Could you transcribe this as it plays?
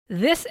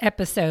This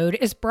episode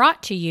is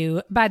brought to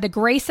you by the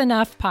Grace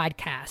Enough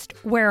podcast,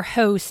 where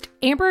host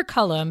Amber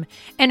Cullum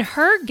and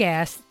her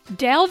guests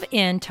delve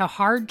into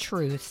hard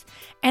truths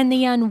and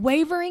the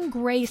unwavering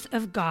grace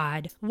of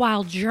God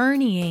while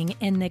journeying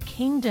in the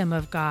kingdom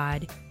of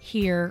God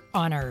here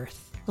on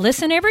earth.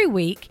 Listen every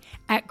week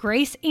at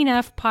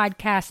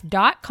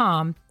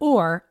graceenoughpodcast.com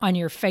or on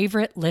your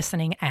favorite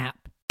listening app.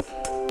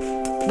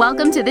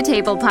 Welcome to the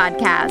Table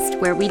Podcast,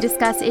 where we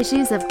discuss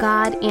issues of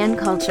God and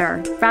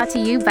culture, brought to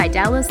you by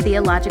Dallas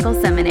Theological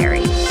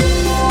Seminary.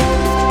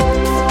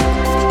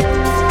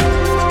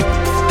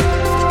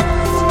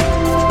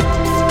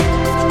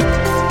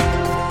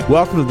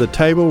 Welcome to the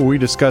Table, where we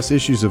discuss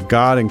issues of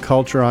God and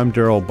culture. I'm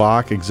Darrell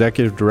Bach,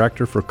 Executive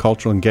Director for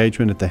Cultural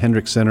Engagement at the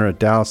Hendricks Center at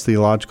Dallas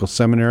Theological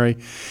Seminary.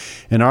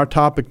 And our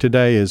topic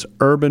today is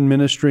urban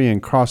ministry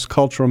and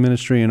cross-cultural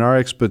ministry, and our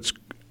expert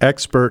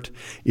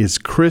is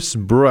Chris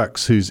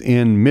Brooks, who's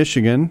in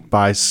Michigan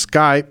by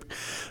Skype.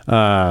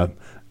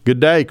 Good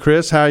day,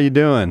 Chris. How are you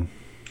doing?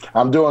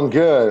 I'm doing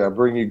good. I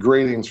bring you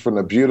greetings from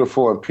the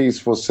beautiful and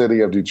peaceful city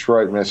of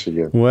Detroit,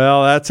 Michigan.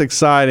 Well, that's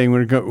exciting.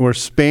 We're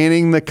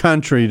spanning the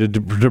country to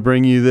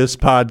bring you this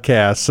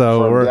podcast.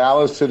 So from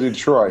Dallas to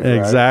Detroit.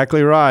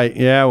 Exactly right.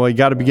 Yeah, well, you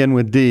got to begin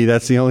with D.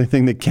 That's the only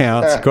thing that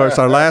counts. Of course,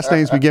 our last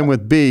names begin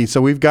with B,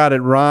 so we've got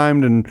it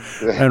rhymed and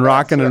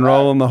rocking and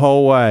rolling the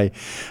whole way.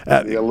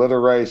 The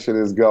alliteration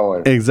is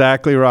going.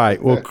 Exactly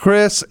right. Well,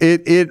 Chris,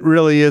 it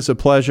really is a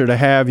pleasure to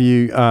have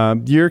you.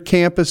 You're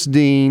campus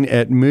dean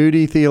at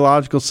Moody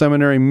Theological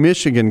Seminary,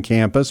 Michigan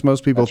campus.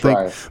 Most people think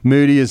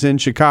Moody is in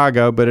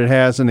Chicago, but it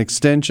has an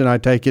extension, I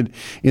take it,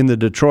 in the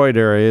Detroit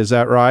area. Is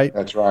that right?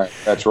 That's right.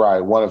 That's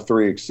right. One of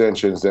three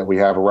extensions that we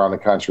have around the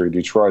country.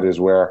 Detroit is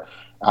where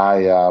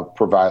I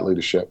provide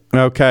leadership.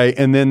 Okay.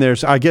 And then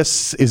there's, I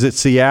guess, is it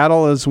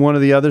Seattle as one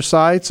of the other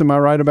sites? Am I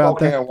right about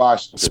that? Spokane,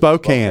 Washington.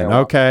 Spokane.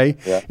 Okay.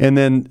 Yeah.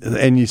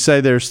 And you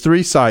say there's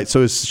three sites.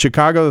 So is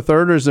Chicago the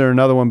third, or is there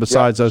another one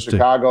besides those two?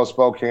 Chicago,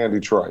 Spokane,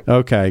 Detroit.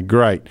 Okay,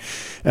 great.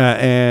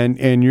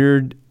 And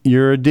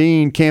you're a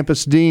dean,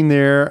 campus dean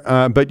there,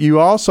 but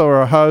you also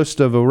are a host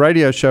of a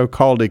radio show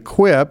called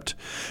Equipped,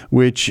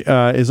 which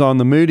is on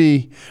the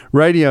Moody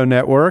Radio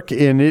Network,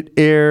 and it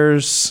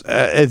airs.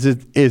 Does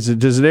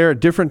it air at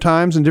different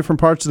times in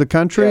different parts of the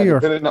country?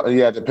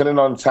 Depending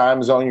on the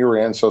time zone you're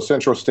in. So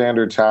Central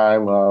Standard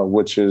Time,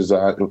 which is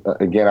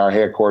again our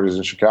headquarters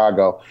in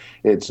Chicago,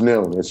 it's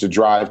noon. It's a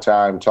drive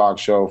time talk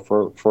show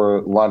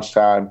for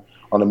lunchtime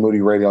on the Moody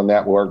Radio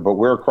Network. But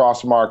we're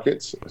across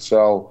markets,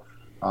 so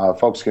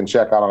folks can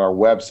check out on our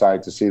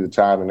website to see the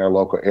time in their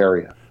local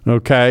area.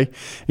 Okay.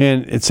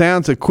 And it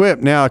sounds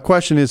equipped. Now, the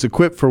question is,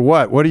 equipped for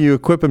what? What are you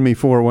equipping me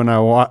for when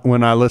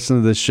I listen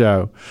to this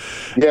show?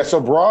 Yeah, so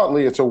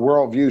broadly, it's a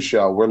worldview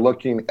show. We're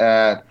looking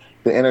at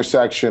the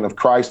intersection of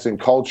Christ and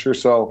culture.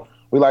 So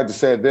we like to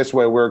say it this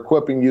way: we're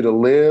equipping you to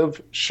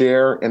live,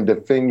 share, and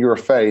defend your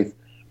faith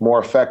more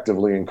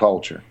effectively in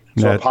culture.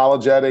 So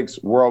apologetics,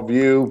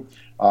 worldview,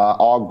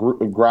 all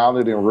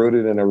grounded and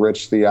rooted in a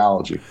rich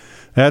theology.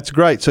 That's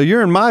great. So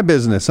you're in my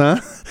business,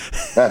 huh?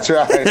 That's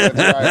right.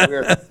 That's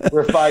right.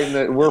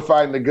 We're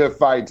fighting the good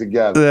fight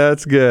together.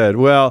 That's good.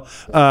 Well,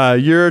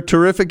 you're a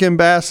terrific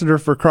ambassador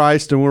for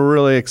Christ, and we're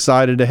really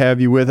excited to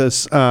have you with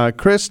us.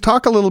 Chris,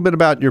 talk a little bit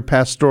about your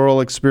pastoral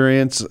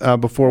experience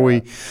before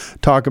we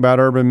talk about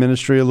urban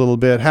ministry a little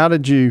bit. How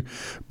did you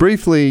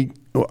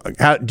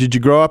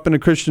grow up in a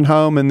Christian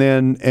home, and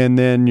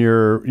then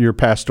your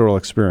pastoral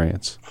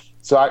experience?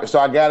 So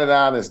I got it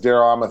honest,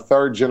 Darrell. I'm a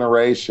third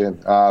generation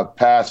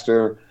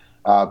pastor,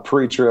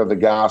 preacher of the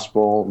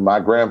gospel. My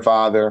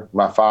grandfather,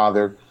 my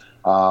father,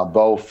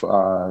 both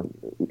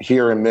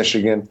here in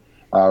Michigan,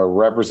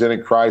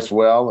 represented Christ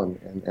well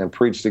and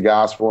preached the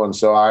gospel. And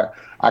so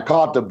I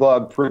caught the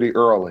bug pretty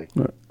early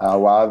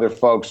while other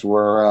folks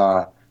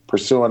were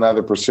pursuing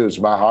other pursuits.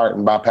 My heart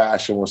and my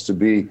passion was to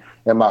be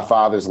in my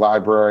father's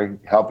library,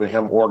 helping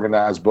him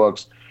organize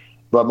books.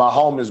 But my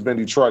home has been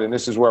Detroit, and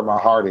this is where my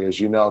heart is.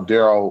 You know,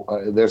 Darrell,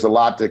 there's a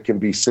lot that can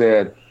be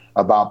said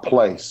about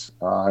place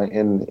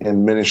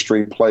in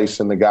ministry, place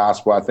in the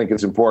gospel. I think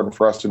it's important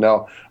for us to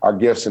know our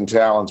gifts and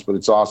talents, but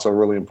it's also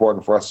really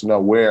important for us to know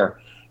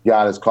where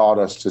God has called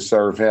us to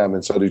serve him.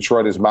 And so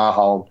Detroit is my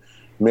home,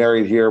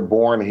 married here,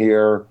 born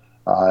here,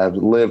 I've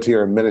lived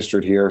here and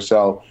ministered here.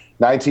 So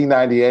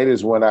 1998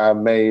 is when I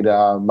made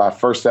my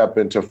first step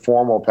into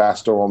formal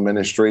pastoral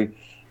ministry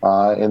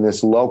in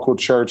this local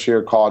church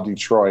here called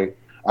Detroit.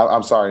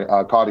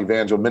 Called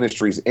Evangel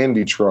Ministries in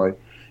Detroit.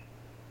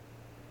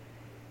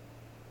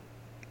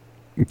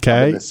 Okay.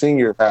 I've been the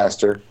senior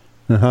pastor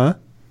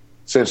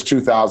since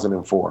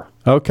 2004.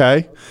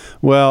 Okay.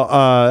 Well,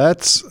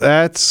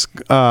 that's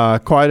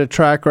quite a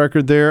track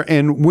record there.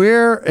 And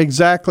where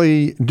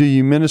exactly do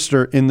you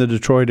minister in the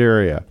Detroit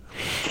area?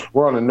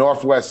 We're on the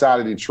northwest side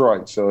of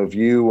Detroit. So if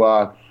you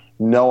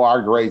know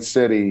our great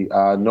city,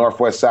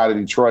 northwest side of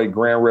Detroit,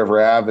 Grand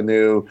River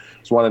Avenue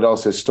is one of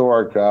those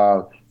historic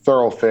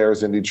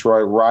thoroughfares in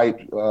Detroit,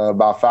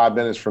 about 5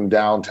 minutes from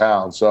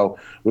downtown. So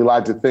we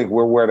like to think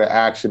we're where the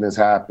action is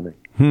happening.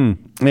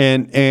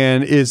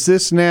 And is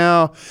this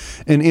now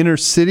an inner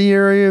city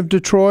area of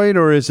Detroit,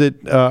 or is it,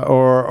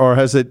 or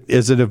has it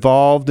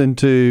evolved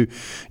into,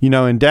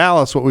 in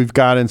Dallas, what we've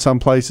got in some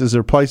places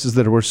are places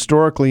that are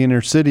historically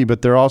inner city,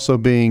 but they're also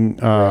being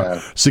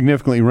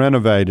significantly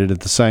renovated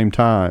at the same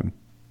time?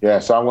 Yeah,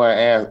 so I'm going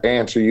to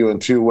answer you in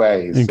two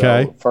ways.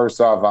 Okay. So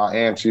first off, I'll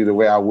answer you the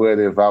way I would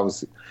if I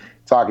was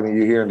talking to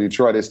you here in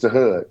Detroit. It's the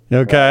hood.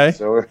 Okay.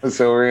 Right?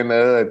 So we're in the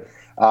hood.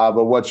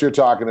 But what you're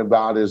talking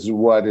about is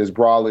what is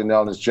broadly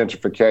known as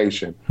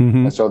gentrification.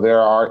 And so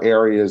there are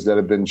areas that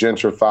have been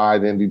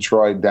gentrified in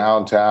Detroit,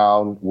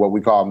 downtown, what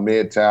we call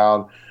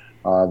Midtown.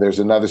 There's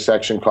another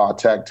section called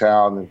Tech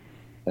Town,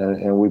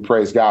 and we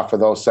praise God for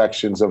those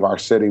sections of our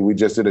city. We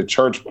just did a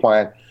church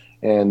plant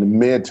in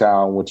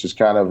Midtown, which is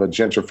kind of a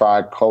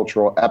gentrified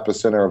cultural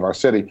epicenter of our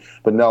city.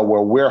 But no,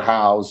 where we're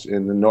housed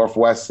in the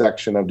northwest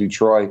section of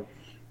Detroit,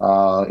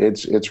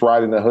 it's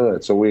right in the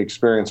hood. So we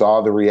experience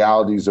all the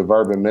realities of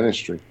urban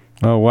ministry.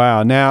 Oh,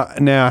 wow.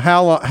 Now,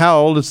 how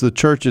old is the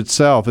church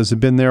itself? Has it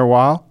been there a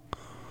while?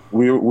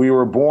 We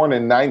were born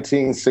in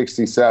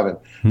 1967.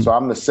 So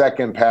I'm the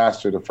second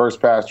pastor. The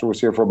first pastor was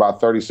here for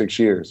about 36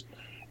 years,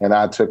 and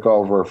I took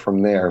over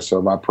from there.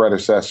 So my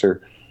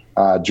predecessor,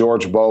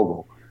 George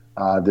Bogle,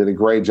 did a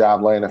great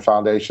job laying the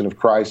foundation of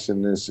Christ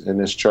in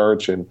this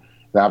church, and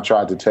I've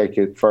tried to take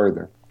it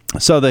further.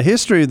 So the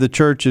history of the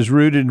church is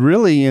rooted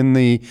really in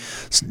the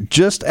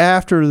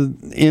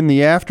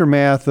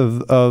aftermath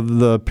of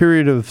the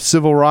period of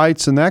civil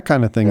rights and that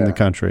kind of thing in the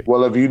country.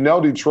 Well, if you know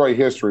Detroit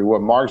history,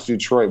 what marks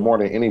Detroit more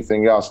than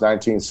anything else,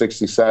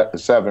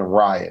 1967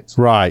 riots.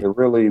 Right. It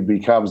really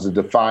becomes the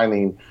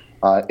defining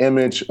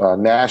image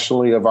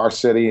nationally of our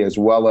city, as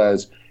well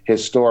as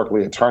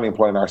historically a turning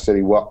point in our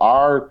city. Well,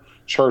 our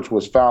church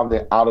was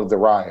founded out of the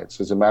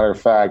riots. As a matter of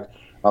fact,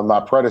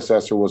 my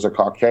predecessor was a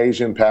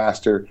Caucasian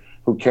pastor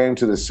who came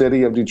to the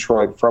city of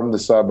Detroit from the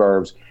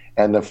suburbs,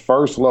 and the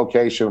first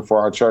location for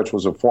our church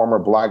was a former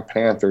Black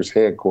Panthers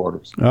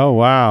headquarters. Oh,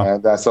 wow.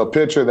 And so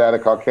picture that, a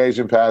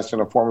Caucasian pastor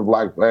in a former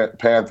Black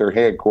Panther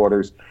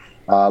headquarters,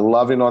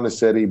 loving on the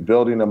city,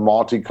 building a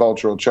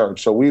multicultural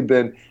church. So we've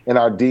been in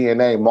our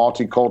DNA,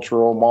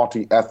 multicultural,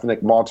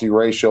 multi-ethnic,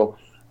 multiracial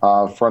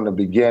from the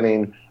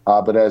beginning.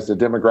 But as the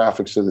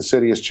demographics of the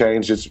city has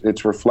changed,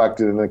 it's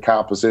reflected in the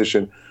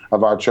composition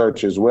of our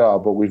church as well.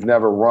 But we've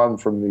never run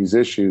from these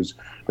issues.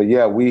 But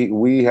yeah,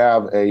 we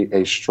have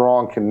a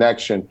strong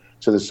connection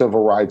to the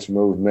civil rights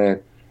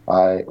movement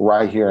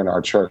right here in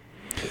our church.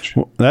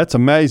 Well, that's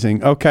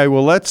amazing. Okay,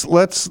 well let's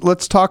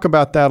talk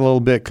about that a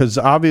little bit, because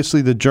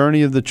obviously the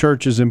journey of the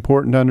church is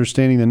important to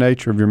understanding the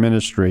nature of your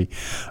ministry.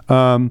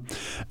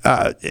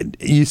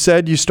 You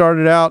said you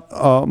started out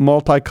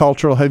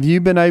multicultural. Have you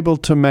been able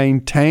to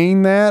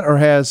maintain that, or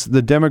has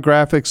the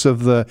demographics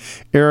of the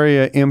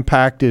area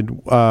impacted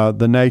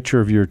the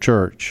nature of your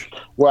church?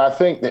 Well, I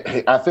think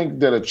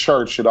that a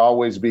church should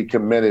always be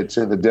committed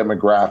to the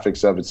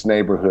demographics of its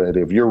neighborhood.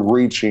 If you're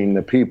reaching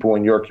the people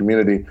in your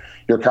community,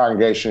 your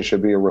congregation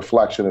should be a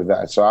reflection of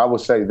that. So I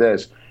would say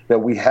this, that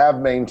we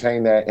have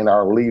maintained that in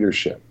our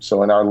leadership.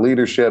 So in our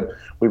leadership,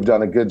 we've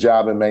done a good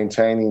job in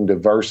maintaining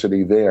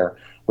diversity there.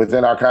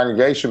 Within our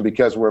congregation,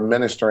 because we're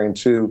ministering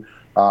to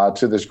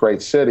this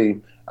great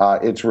city,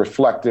 it's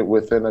reflected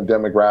within the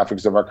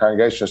demographics of our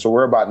congregation. So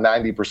we're about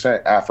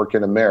 90%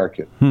 African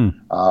American,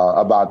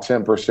 about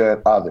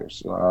 10%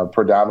 others,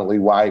 predominantly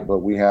white, but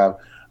we have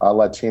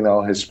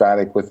Latino,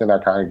 Hispanic within our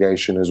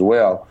congregation as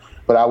well.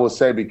 But I will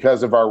say,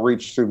 because of our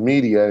reach through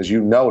media, as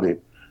you noted,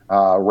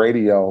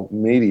 radio,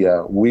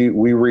 media, we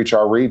reach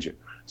our region.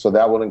 So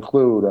that would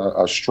include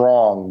a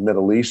strong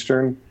Middle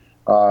Eastern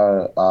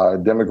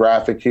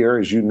demographic here.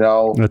 As you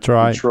know, that's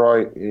right.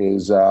 Detroit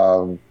is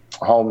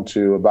home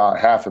to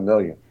about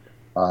 500,000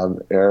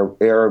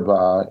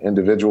 Arab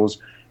individuals,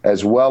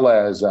 as well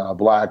as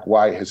Black,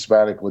 white,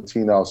 Hispanic,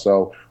 Latino.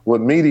 So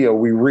with media,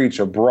 we reach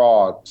a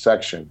broad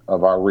section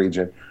of our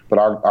region, but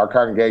our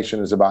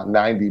congregation is about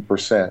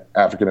 90%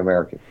 African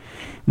American.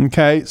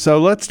 Okay, so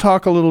let's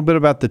talk a little bit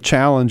about the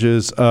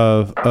challenges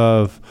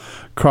of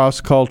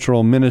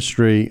cross-cultural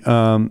ministry,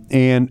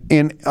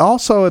 and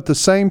also at the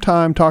same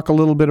time talk a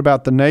little bit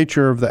about the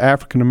nature of the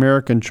African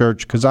American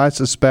church, because I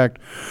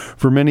suspect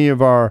for many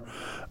of our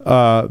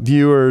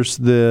viewers,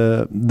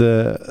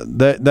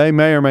 they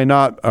may or may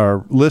not,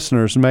 our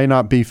listeners may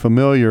not be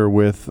familiar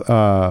with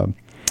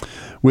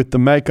the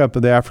makeup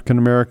of the African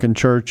American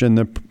church and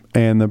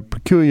the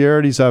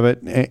peculiarities of it,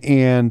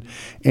 and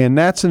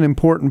that's an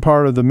important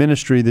part of the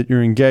ministry that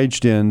you're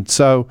engaged in.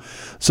 So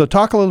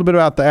talk a little bit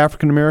about the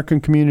African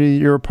American community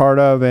you're a part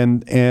of,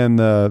 and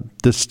the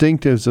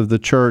distinctives of the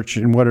church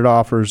and what it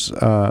offers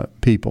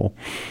people.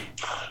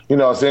 You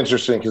know, it's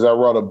interesting because I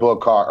wrote a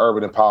book called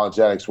Urban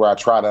Apologetics where I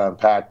try to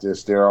unpack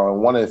this, Daryl.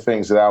 And one of the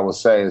things that I would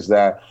say is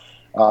that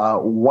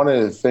one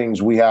of the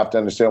things we have to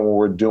understand when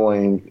we're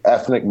doing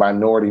ethnic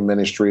minority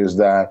ministry is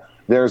that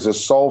there's a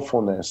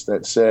soulfulness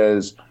that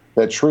says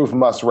that truth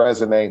must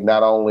resonate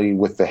not only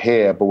with the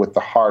head, but with the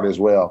heart as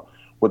well,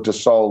 with the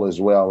soul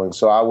as well. And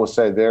so I will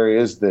say there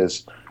is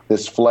this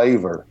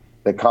flavor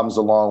that comes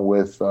along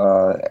with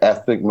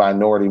ethnic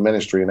minority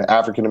ministry. In the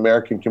African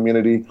American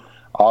community,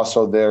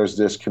 also there's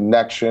this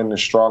connection, a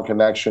strong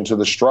connection to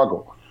the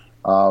struggle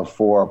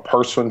for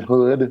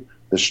personhood,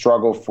 the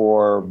struggle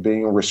for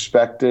being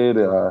respected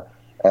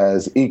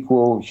as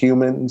equal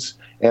humans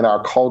in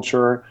our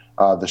culture,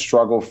 the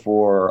struggle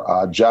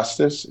for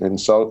justice in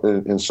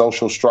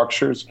social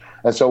structures.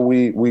 And so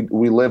we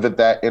live at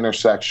that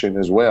intersection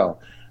as well.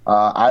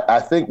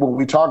 I think when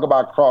we talk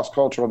about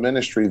cross-cultural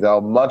ministry,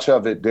 though, much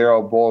of it,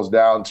 Daryl, boils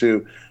down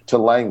to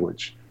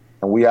language.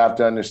 And we have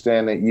to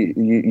understand that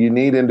you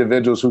need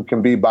individuals who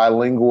can be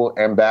bilingual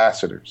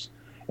ambassadors,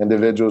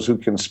 individuals who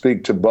can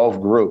speak to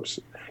both groups,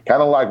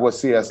 kind of like what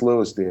C.S.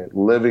 Lewis did,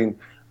 living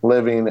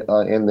in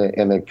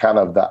the kind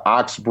of the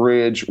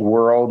Oxbridge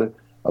world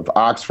of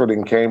Oxford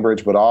and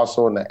Cambridge, but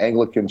also in the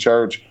Anglican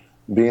Church,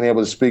 being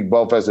able to speak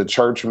both as a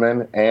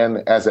churchman and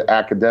as an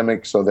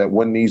academic, so that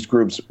when these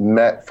groups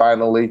met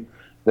finally,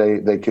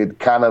 they could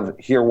kind of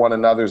hear one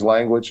another's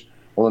language.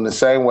 Well, in the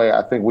same way,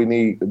 I think we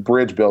need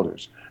bridge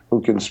builders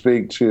who can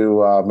speak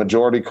to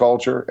majority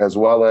culture as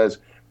well as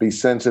be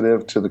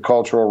sensitive to the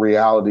cultural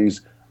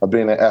realities of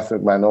being an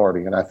ethnic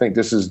minority. And I think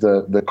this is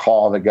the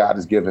call that God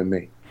has given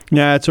me.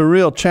 Yeah, it's a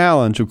real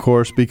challenge, of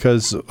course,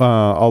 because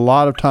a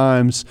lot of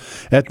times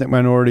ethnic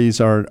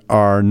minorities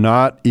are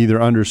not either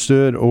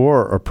understood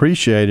or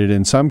appreciated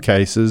in some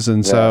cases,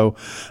 and so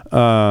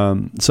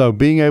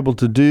being able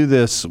to do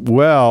this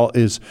well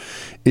is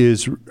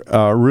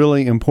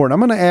really important.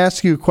 I'm going to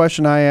ask you a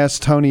question I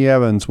asked Tony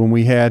Evans when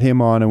we had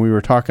him on, and we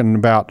were talking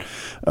about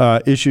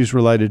issues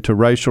related to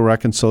racial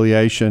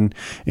reconciliation,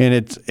 and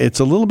it's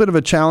a little bit of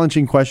a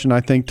challenging question, I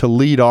think, to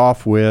lead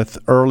off with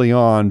early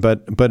on,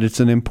 but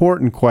it's an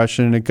important question.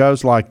 And it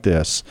goes like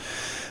this.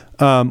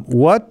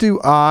 What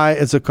do I,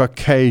 as a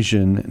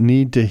Caucasian,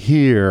 need to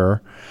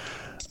hear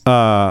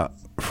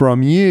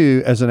from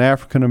you as an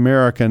African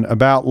American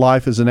about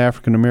life as an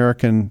African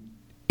American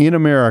in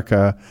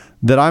America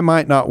that I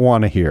might not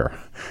want to hear?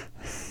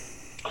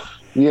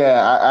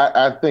 Yeah,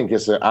 I think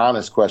it's an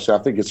honest question. I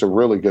think it's a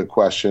really good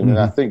question. And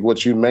I think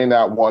what you may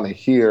not want to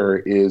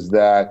hear is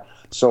that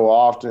so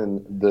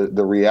often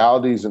the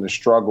realities and the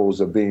struggles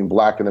of being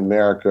Black in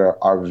America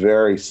are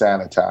very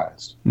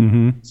sanitized.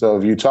 So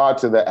if you talk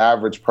to the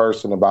average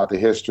person about the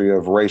history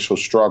of racial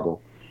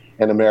struggle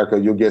in America,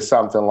 you'll get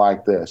something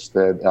like this,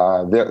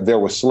 that there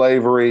was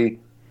slavery,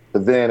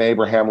 but then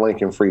Abraham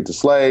Lincoln freed the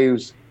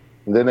slaves,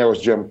 and then there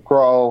was Jim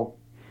Crow,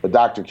 but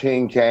Dr.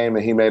 King came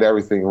and he made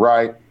everything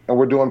right, and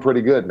we're doing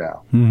pretty good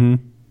now.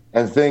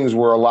 And things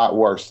were a lot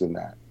worse than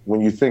that. When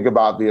you think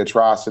about the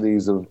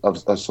atrocities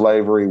of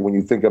slavery, when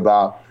you think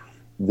about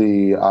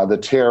the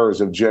terrors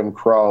of Jim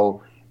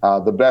Crow,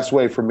 the best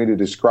way for me to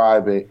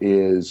describe it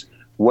is,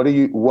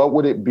 what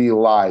would it be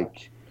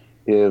like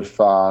if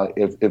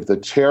the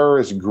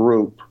terrorist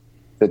group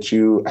that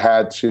you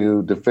had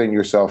to defend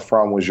yourself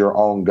from was your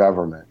own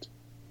government,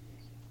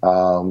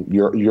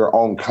 your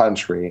own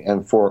country?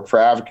 And for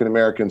African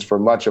Americans, for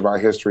much of our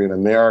history in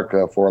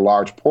America, for a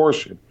large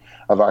portion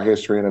of our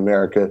history in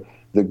America,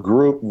 the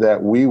group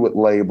that we would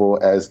label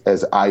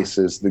as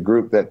ISIS, the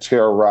group that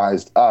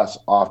terrorized us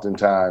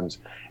oftentimes,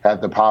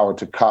 had the power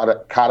to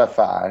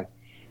codify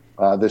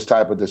this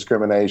type of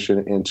discrimination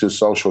into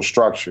social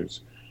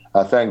structures.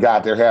 Thank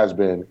God there has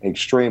been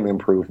extreme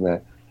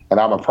improvement, and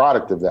I'm a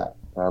product of that,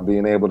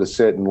 being able to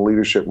sit in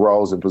leadership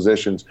roles and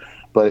positions,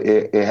 but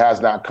it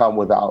has not come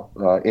without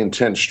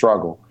intense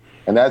struggle.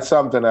 And that's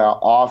something that I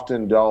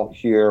often don't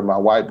hear my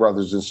white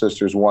brothers and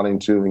sisters wanting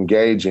to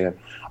engage in.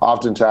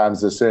 Oftentimes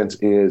the sense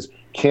is,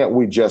 can't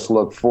we just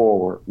look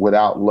forward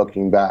without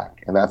looking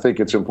back? And I think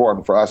it's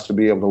important for us to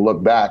be able to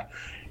look back.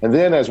 And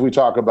then as we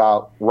talk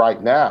about right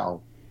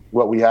now,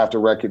 what we have to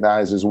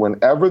recognize is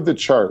whenever the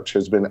church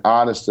has been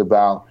honest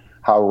about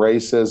how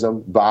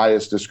racism,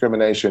 bias,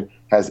 discrimination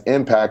has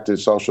impacted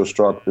social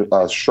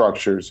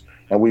structures,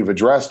 and we've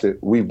addressed it,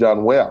 we've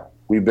done well.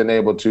 We've been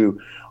able to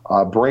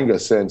bring a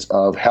sense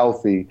of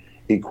healthy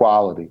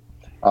equality.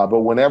 But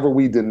whenever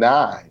we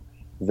deny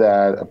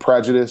that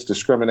prejudice,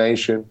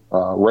 discrimination,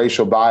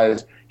 racial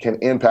bias can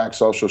impact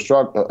social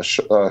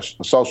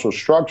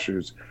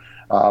structures,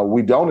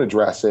 we don't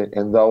address it,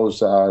 and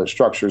those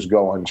structures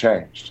go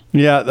unchanged.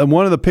 Yeah,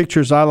 one of the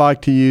pictures I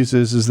like to use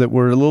is that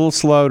we're a little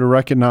slow to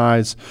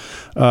recognize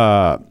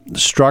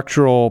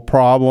structural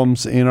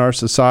problems in our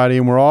society,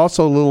 and we're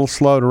also a little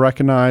slow to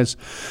recognize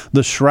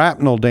the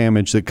shrapnel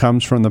damage that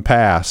comes from the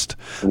past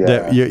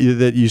that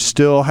you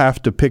still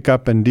have to pick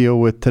up and deal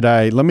with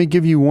today. Let me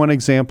give you one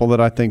example that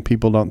I think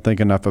people don't think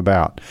enough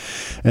about,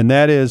 and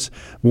that is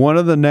one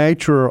of the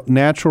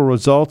natural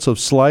results of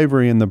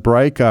slavery and the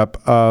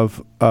breakup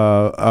of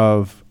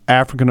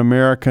African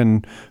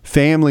American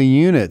family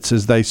units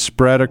as they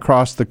spread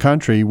across the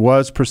country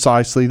was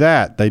precisely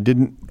that. They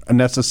didn't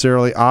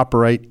necessarily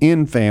operate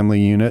in family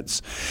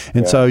units,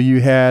 and so you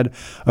had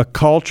a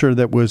culture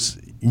that was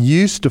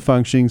used to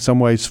functioning, in some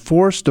ways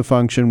forced to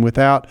function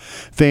without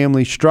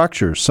family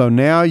structures. So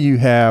now you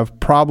have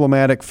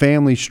problematic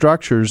family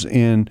structures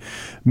in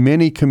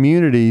many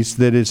communities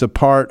that is a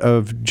part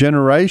of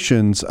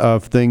generations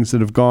of things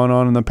that have gone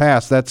on in the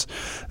past.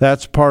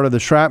 That's part of the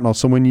shrapnel.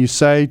 So when you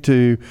say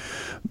to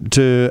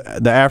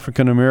the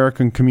African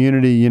American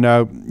community,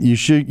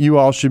 you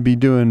all should be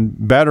doing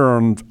better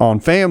on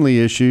family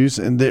issues,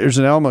 and there's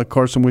an element, of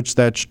course, in which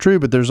that's true,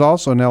 but there's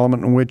also an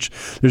element in which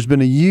there's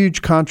been a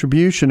huge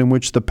contribution in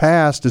which the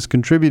past has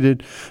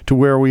contributed to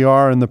where we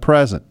are in the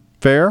present.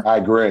 Fair? I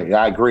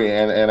agree.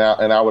 And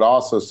I would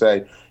also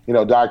say,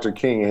 Dr.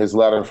 King, in his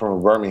letter from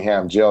a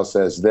Birmingham jail,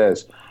 says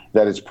this,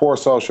 that it's poor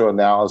social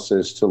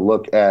analysis to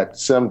look at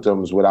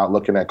symptoms without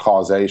looking at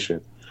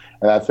causation.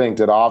 And I think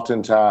that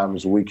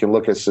oftentimes we can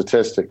look at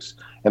statistics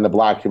in the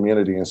Black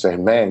community and say,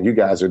 man, you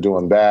guys are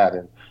doing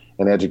bad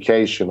in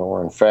education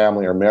or in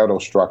family or marital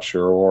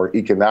structure or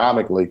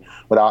economically,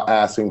 without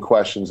asking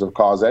questions of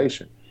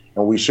causation.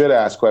 And we should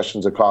ask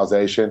questions of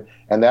causation,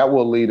 and that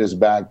will lead us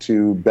back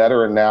to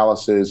better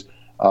analysis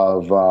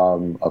of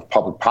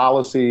public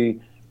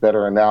policy,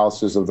 better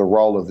analysis of the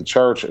role of the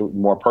church,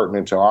 more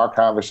pertinent to our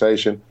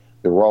conversation,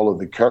 the role of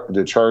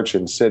the church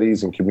in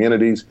cities and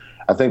communities.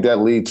 I think that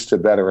leads to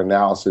better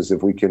analysis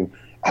if we can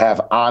have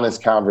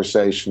honest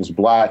conversations,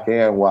 Black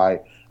and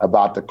white,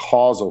 about the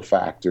causal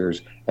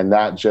factors and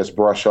not just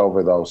brush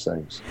over those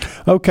things.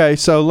 Okay,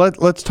 so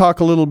let's talk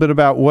a little bit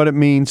about what it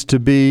means to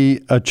be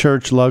a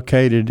church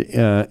located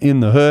in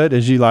the hood,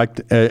 as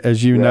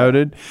you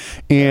noted.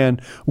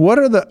 And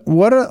let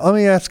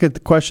me ask it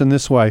the question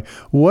this way: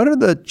 what are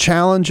the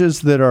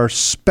challenges that are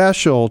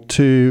special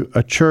to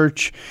a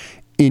church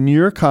in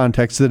your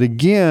context that,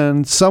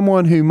 again,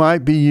 someone who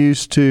might be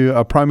used to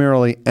a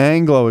primarily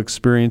Anglo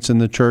experience in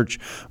the church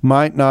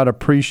might not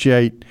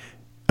appreciate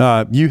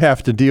you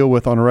have to deal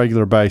with on a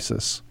regular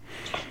basis?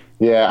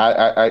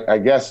 Yeah, I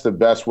guess the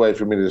best way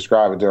for me to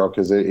describe it, Daryl,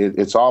 because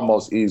it's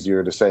almost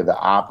easier to say the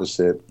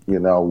opposite,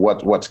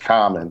 what's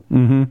common,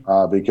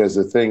 because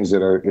the things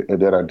that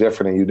are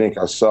different and unique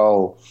are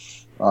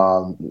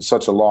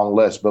such a long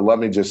list. But let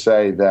me just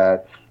say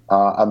that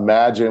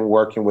imagine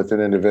working with an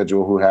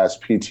individual who has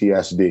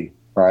PTSD,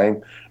 right?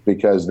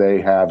 Because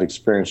they have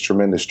experienced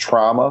tremendous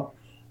trauma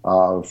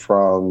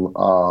from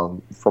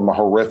a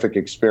horrific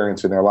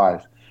experience in their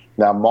life.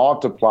 Now,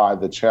 multiply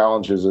the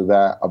challenges of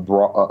that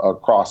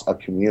across a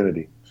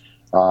community,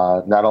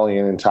 not only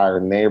an entire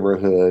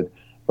neighborhood,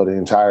 but an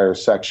entire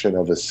section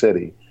of a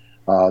city.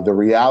 The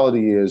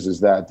reality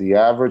is that the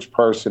average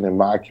person in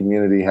my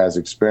community has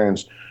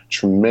experienced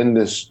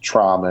tremendous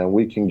trauma, and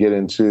we can get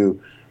into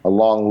a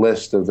long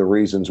list of the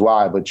reasons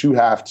why, but you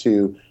have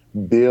to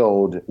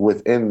build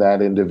within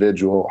that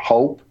individual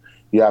hope.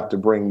 You have to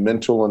bring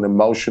mental and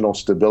emotional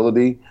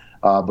stability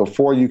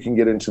before you can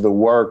get into the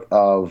work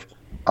of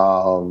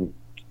some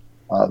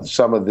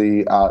of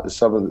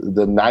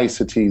the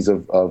niceties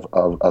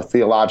of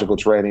theological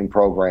training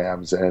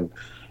programs and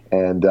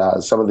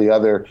some of the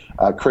other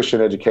Christian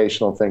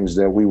educational things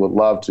that we would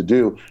love to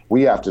do.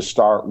 We have to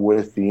start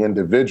with the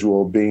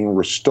individual being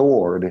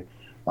restored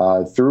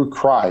through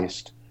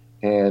Christ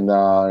and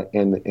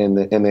in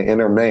the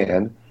inner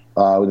man,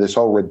 this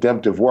whole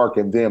redemptive work,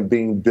 and then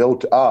being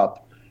built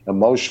up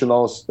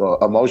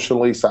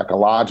emotionally,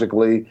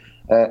 psychologically.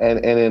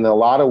 And in a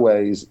lot of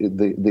ways,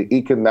 the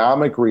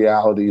economic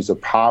realities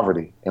of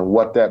poverty and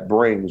what that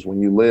brings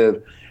when you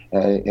live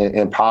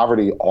in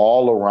poverty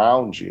all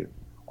around you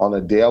on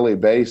a daily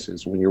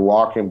basis, when you're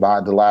walking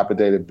by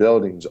dilapidated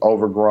buildings,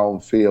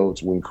 overgrown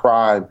fields, when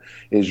crime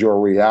is your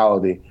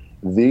reality.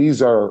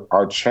 These are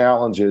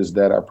challenges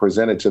that are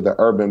presented to the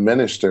urban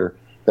minister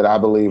that I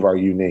believe are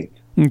unique.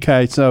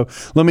 Okay, so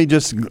let me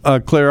just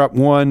clear up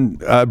one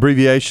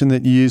abbreviation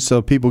that you use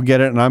so people get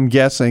it, and I'm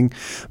guessing,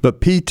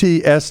 but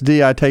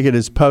PTSD, I take it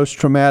as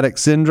post-traumatic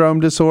syndrome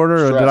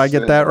disorder, or did I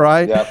get that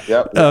right?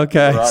 Yep.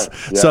 Okay, right.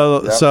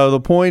 So the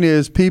point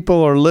is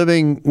people are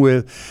living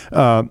with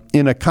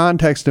in a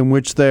context in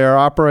which they are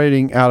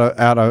operating out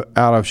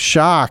of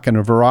shock in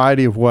a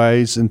variety of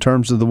ways in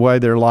terms of the way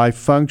their life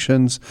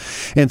functions,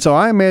 and so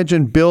I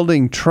imagine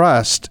building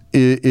trust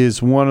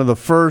is one of the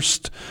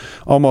first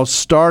almost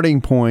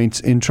starting points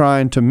in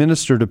trying to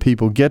minister to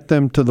people, get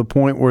them to the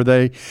point where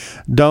they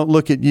don't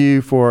look at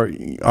you for,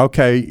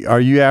 okay,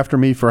 are you after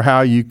me for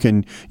how you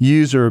can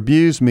use or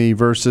abuse me,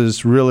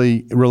 versus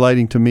really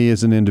relating to me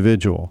as an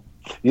individual.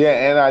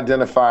 Yeah, and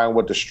identifying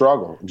with the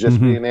struggle, just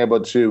being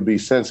able to be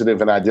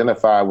sensitive and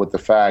identify with the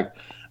fact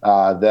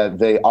that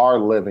they are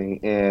living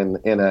in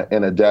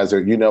a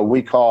desert.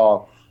 We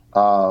call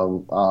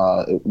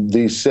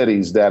these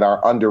cities that are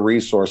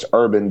under-resourced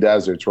urban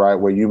deserts, right,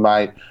 where you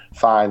might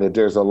find that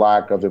there's a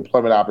lack of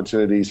employment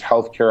opportunities,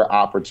 healthcare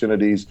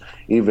opportunities,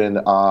 even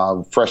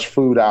fresh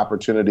food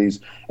opportunities.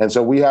 And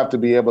so we have to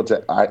be able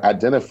to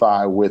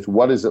identify with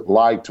what is it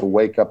like to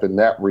wake up in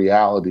that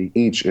reality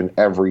each and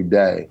every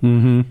day.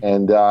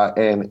 And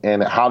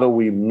how do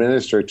we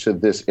minister to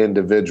this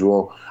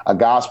individual a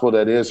gospel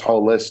that is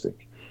holistic,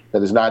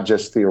 that is not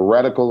just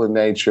theoretical in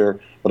nature,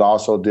 but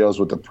also deals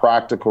with the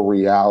practical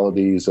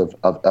realities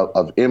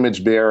of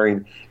image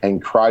bearing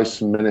and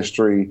Christ's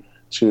ministry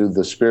to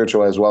the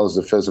spiritual as well as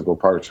the physical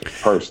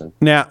person.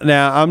 Now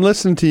I'm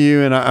listening to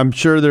you, and I'm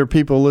sure there are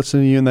people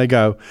listening to you, and they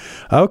go,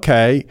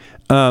 okay,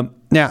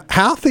 now,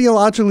 how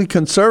theologically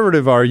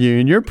conservative are you?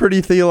 And you're pretty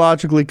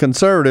theologically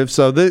conservative,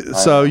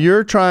 so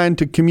you're trying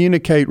to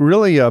communicate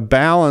really a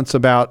balance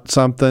about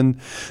something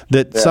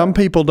that some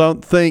people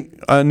don't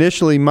think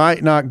initially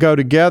might not go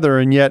together,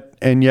 and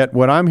yet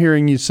what I'm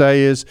hearing you say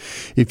is,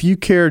 if you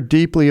care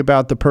deeply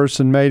about the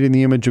person made in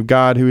the image of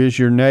God who is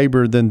your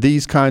neighbor, then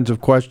these kinds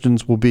of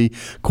questions will be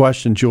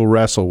questions you'll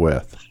wrestle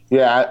with.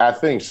 Yeah, I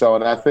think so,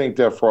 and I think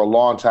that for a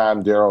long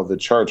time, Daryl, the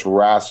church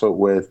wrestled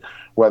with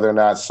whether or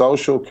not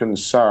social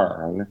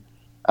concern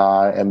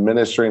and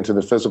ministering to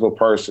the physical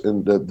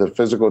person, the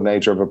physical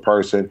nature of a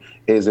person,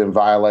 is in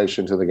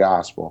violation to the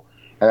gospel.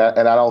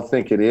 And I don't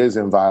think it is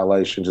in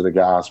violation to the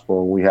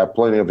gospel. We have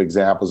plenty of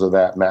examples of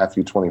that,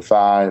 Matthew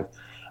 25,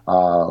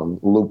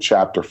 Luke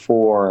chapter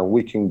 4, and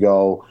we can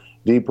go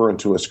deeper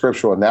into a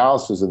scriptural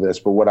analysis of this.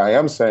 But what I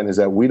am saying is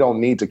that we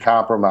don't need to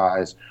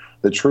compromise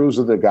the truths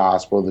of the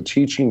gospel, the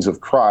teachings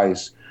of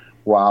Christ,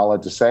 while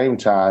at the same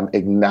time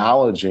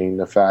acknowledging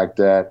the fact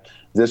that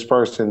this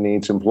person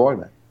needs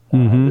employment.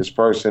 This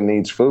person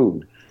needs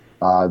food.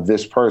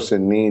 This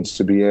person needs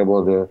to be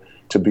able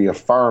to be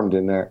affirmed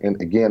in their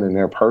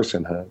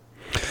personhood.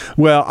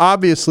 Well,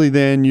 obviously,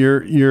 then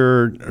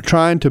you're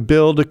trying to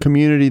build a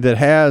community that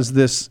has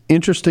this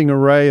interesting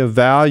array of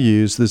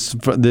values, this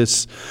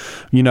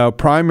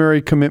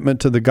primary commitment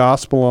to the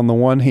gospel on the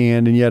one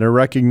hand, and yet a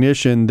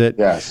recognition that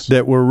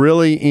that we're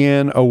really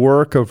in a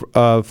work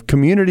of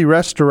community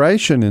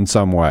restoration in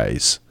some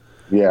ways.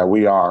 Yeah,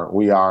 we are,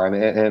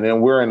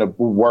 and we're in a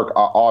work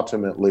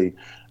ultimately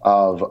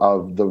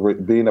of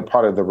being a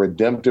part of the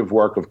redemptive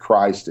work of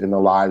Christ in the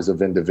lives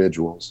of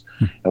individuals.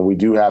 And we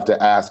do have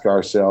to ask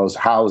ourselves,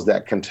 how is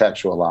that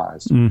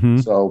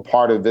contextualized? So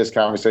part of this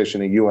conversation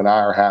that you and I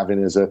are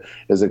having is a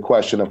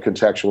question of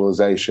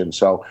contextualization.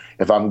 So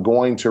if I'm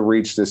going to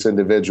reach this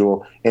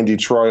individual in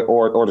Detroit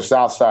or the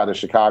south side of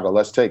Chicago,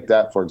 let's take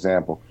that, for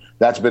example.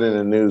 That's been in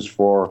the news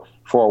for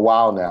a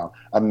while now.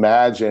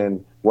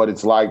 Imagine what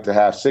it's like to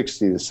have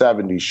 60 to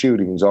 70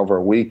 shootings over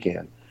a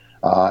weekend.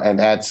 And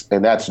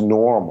that's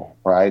normal,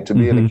 right? To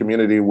be in a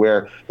community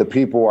where the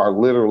people are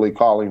literally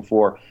calling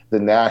for the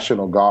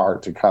National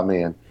Guard to come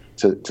in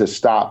to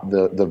stop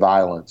the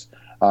violence.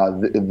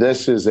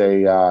 This is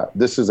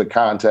a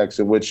context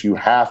in which you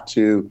have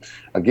to,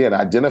 again,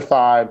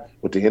 identify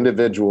with the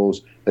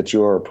individuals that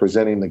you're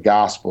presenting the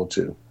gospel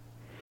to.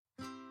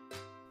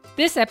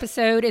 This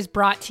episode is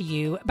brought to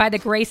you by the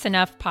Grace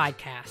Enough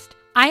podcast.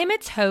 I am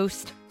its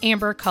host,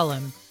 Amber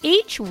Cullum.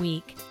 Each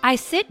week, I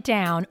sit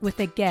down with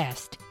a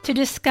guest to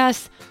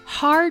discuss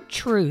hard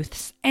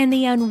truths and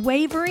the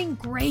unwavering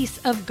grace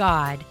of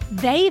God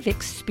they've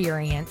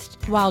experienced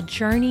while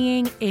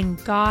journeying in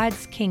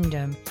God's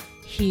kingdom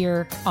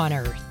here on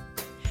earth.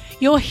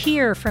 You'll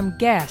hear from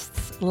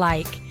guests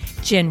like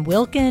Jen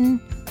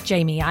Wilkin,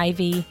 Jamie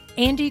Ivey,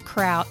 Andy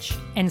Crouch,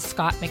 and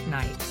Scott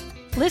McKnight.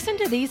 Listen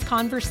to these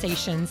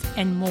conversations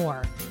and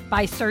more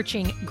by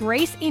searching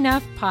Grace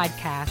Enough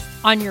Podcast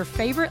on your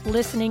favorite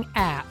listening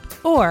app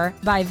or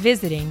by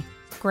visiting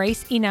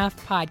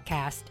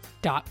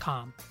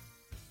graceenoughpodcast.com.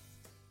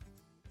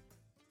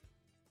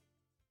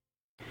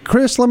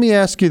 Chris, let me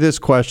ask you this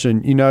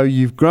question. You know,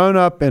 you've grown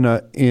up in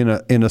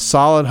a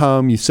solid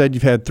home. You said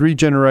you've had 3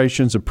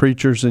 generations of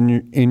preachers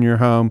in your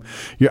home.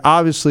 You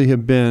obviously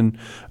have been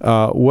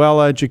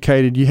well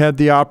educated. You had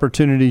the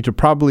opportunity to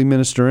probably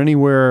minister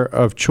anywhere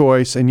of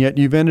choice, and yet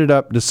you've ended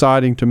up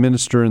deciding to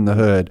minister in the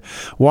hood.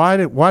 Why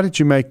did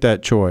you make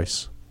that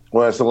choice?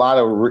 Well, it's a lot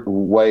of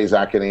ways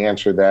I can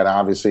answer that.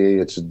 Obviously,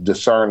 it's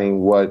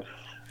discerning what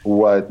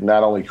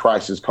not only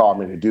Christ has called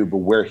me to do, but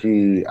where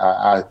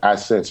I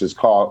sense has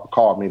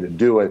called me to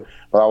do it.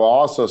 But I will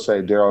also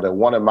say, Daryl, that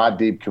one of my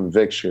deep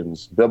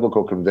convictions,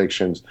 biblical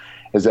convictions,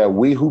 is that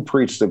we who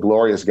preach the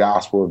glorious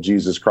gospel of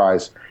Jesus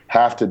Christ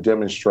have to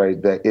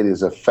demonstrate that it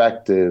is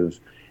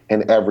effective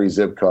in every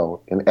zip code,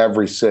 in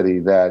every city,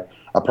 that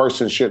a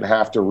person shouldn't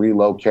have to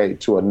relocate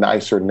to a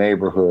nicer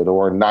neighborhood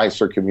or a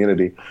nicer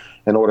community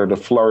in order to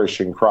flourish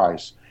in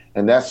Christ.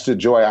 And that's the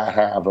joy I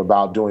have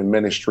about doing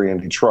ministry in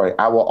Detroit.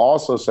 I will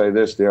also say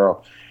this,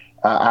 Daryl,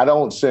 I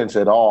don't sense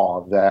at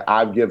all that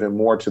I've given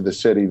more to the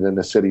city than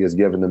the city has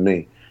given to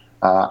me.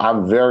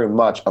 I'm very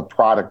much a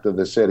product of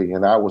the city,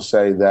 and I will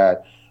say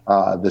that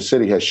the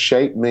city has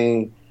shaped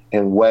me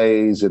in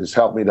ways. It has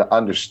helped me to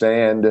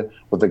understand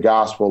what the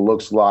gospel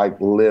looks like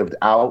lived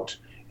out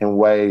in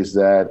ways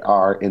that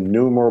are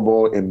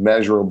innumerable,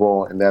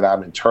 immeasurable, and that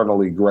I'm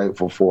eternally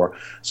grateful for.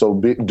 So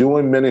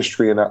doing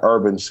ministry in an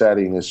urban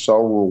setting is so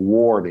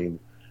rewarding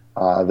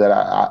that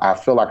I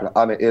feel like an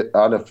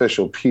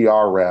unofficial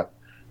PR rep,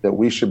 that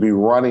we should be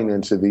running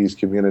into these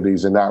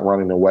communities and not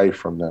running away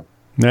from them.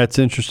 That's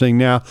interesting.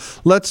 Now,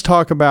 let's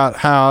talk about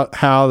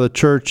how the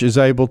church is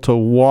able to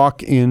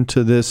walk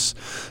into this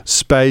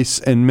space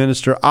and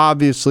minister.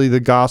 Obviously, the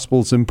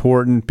gospel is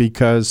important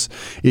because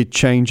it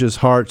changes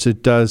hearts.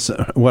 It does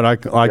what I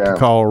like to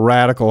call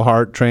radical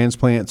heart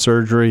transplant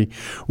surgery,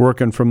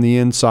 working from the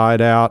inside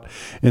out.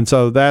 And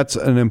so that's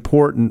an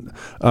important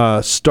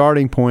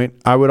starting point.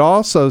 I would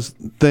also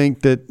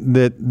think that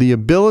the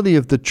ability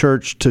of the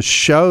church to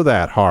show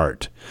that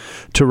heart,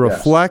 to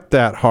reflect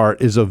that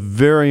heart, is a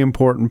very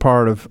important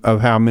part of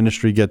how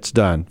ministry gets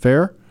done.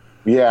 Fair?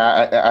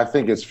 Yeah, I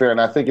think it's fair.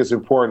 And I think it's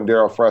important,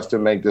 Daryl, for us to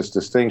make this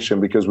distinction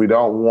because we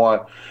don't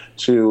want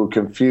to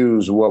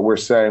confuse what we're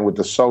saying with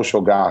the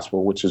social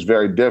gospel, which is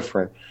very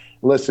different.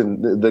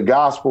 Listen, the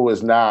gospel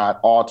is not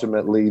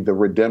ultimately the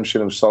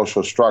redemption of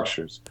social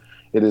structures.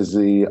 It is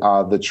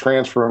the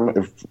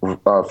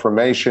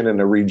transformation and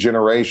the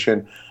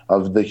regeneration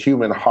of the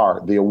human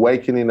heart, the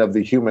awakening of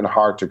the human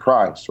heart to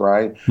Christ,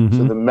 right? Mm-hmm.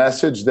 So the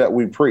message that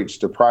we preach,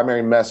 the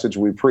primary message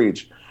we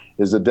preach,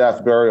 is the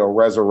death, burial,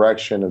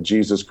 resurrection of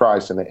Jesus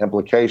Christ and the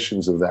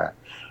implications of that.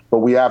 But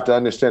we have to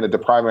understand that the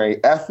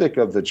primary ethic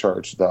of the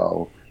church,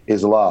 though,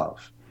 is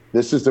love.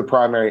 This is the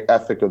primary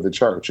ethic of the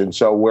church. And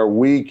so where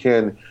we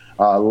can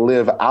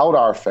live out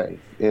our faith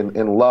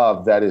in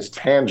love that is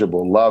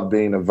tangible, love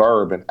being a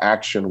verb, an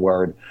action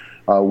word,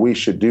 we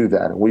should do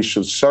that. And we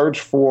should search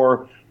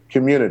for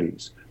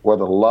communities where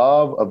the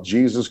love of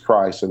Jesus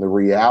Christ and the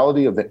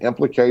reality of the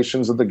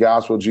implications of the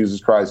gospel of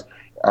Jesus Christ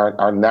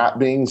are not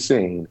being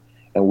seen.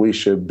 And we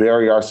should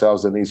bury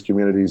ourselves in these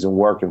communities and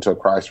work until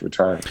Christ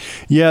returns.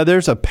 Yeah,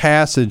 there's a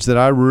passage that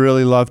I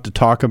really love to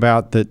talk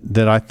about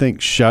that I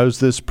think shows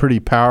this pretty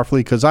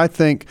powerfully, because I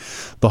think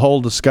the whole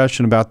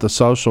discussion about the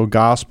social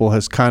gospel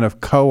has kind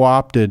of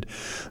co-opted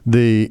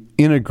the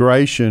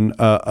integration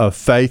of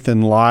faith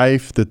and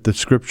life that the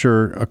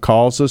Scripture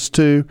calls us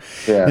to.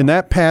 Yeah. And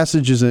that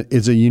passage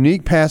is a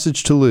unique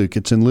passage to Luke.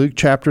 It's in Luke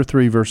chapter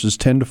 3, verses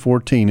 10 to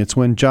 14. It's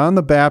when John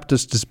the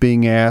Baptist is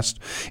being asked,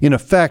 in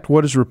effect,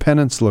 what does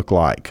repentance look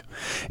like?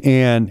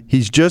 And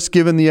he's just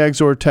given the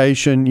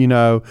exhortation,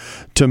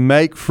 to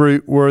make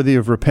fruit worthy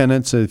of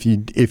repentance.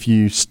 If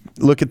you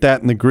look at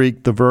that in the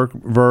Greek,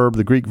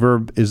 the Greek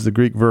verb is the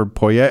Greek verb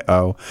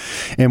poieo.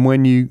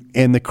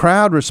 And the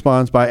crowd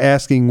responds by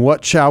asking,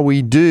 what shall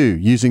we do,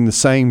 using the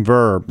same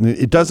verb.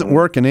 It doesn't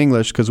work in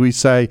English because we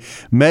say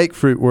make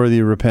fruit worthy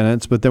of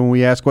repentance, but then when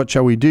we ask what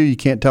shall we do, you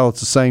can't tell it's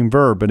the same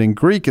verb. But in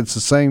Greek, it's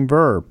the same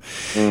verb.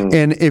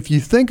 And if you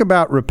think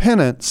about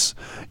repentance,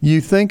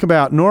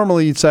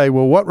 normally you'd say,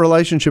 well, what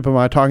relationship am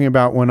I talking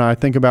about when I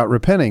think about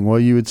repenting? Well,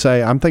 you would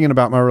say, I'm thinking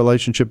about my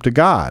relationship to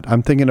God.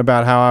 I'm thinking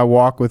about how I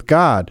walk with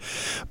God.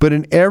 But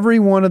in every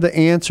one of the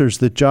answers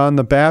that John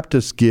the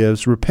Baptist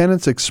gives,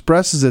 repentance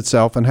expresses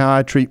itself in how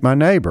I treat my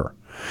neighbor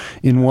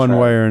in one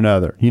way or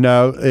another.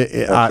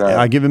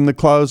 I give him the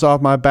clothes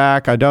off my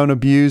back. I don't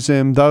abuse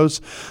him. Those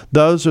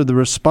are the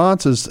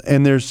responses,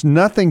 and there's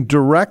nothing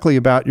directly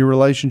about your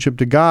relationship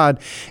to God.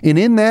 And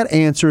in that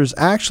answer is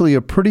actually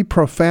a pretty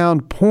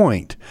profound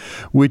point,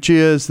 which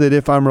is that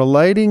if I'm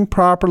relating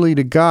properly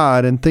to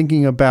God and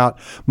thinking about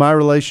my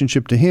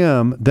relationship to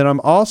Him, then I'm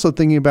also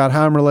thinking about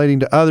how I'm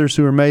relating to others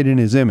who are made in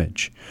His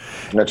image.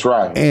 That's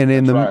right. And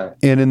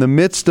in the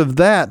midst of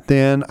that,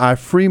 then I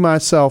free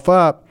myself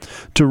up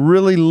to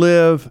really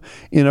live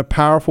in a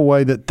powerful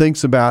way that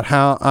thinks about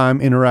how I'm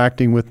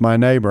interacting with my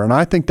neighbor. And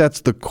I think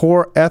that's the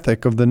core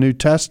ethic of the New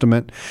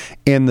Testament,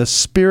 and the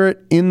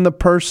Spirit in the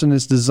person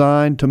is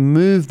designed to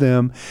move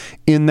them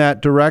in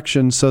that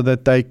direction so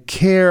that they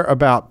care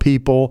about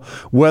people,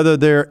 whether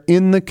they're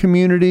in the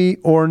community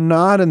or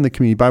not in the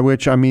community, by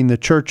which I mean the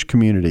church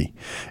community.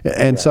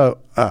 And so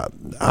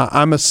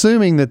I'm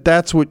assuming that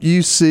that's what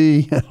you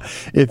see.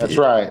 That's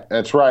right.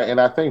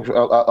 And I think a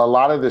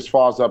lot of this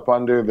falls up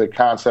under the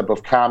concept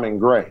of common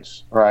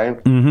grace,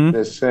 right? Mm-hmm.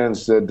 This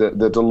sense that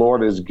the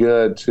Lord is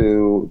good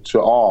to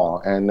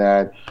all, and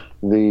that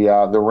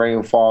the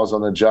rain falls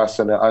on the just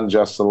and the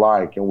unjust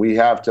alike. And we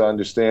have to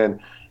understand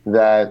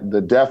that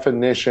the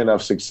definition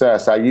of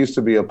success, I used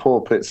to be a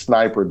pulpit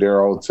sniper,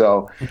 Daryl,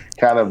 so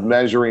kind of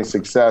measuring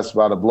success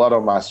by the blood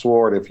on my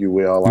sword, if you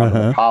will. I'm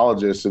an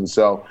apologist, and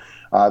so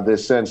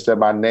this sense that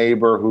my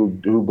neighbor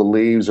who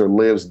believes or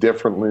lives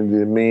differently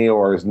than me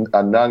or is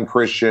a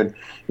non-Christian,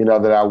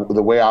 that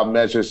the way I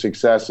measure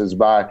success is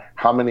by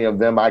how many of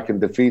them I can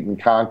defeat and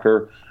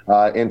conquer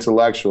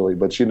intellectually.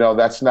 But,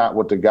 that's not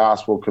what the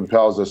gospel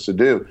compels us to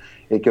do.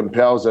 It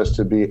compels us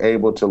to be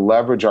able to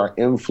leverage our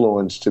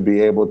influence, to be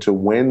able to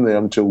win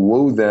them, to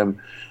woo them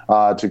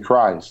to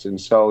Christ. And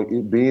so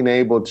being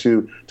able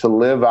to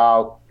live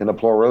out in a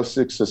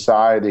pluralistic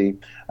society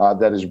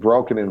that is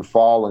broken and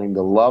falling,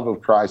 the love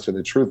of Christ and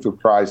the truth of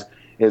Christ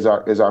is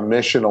our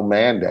missional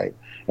mandate.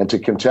 And to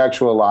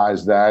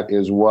contextualize that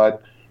is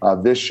what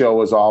this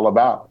show is all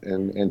about.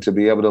 And to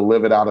be able to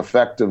live it out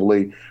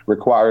effectively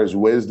requires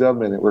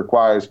wisdom, and it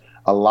requires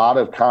a lot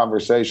of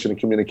conversation and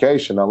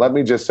communication. Now, let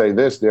me just say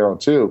this, Daryl,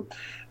 too,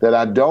 that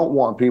I don't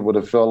want people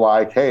to feel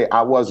like, hey,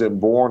 I wasn't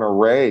born or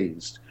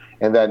raised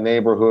in that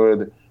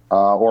neighborhood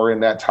or in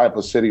that type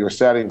of city or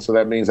setting. So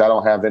that means I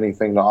don't have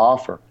anything to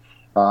offer.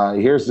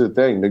 Here's the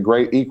thing: the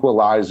great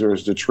equalizer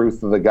is the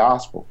truth of the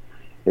gospel.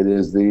 It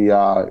is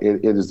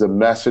the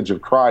message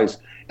of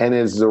Christ, and it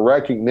is the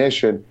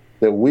recognition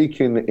that we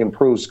can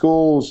improve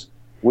schools,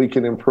 we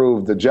can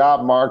improve the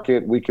job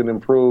market, we can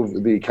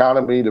improve the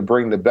economy to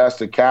bring the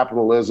best of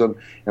capitalism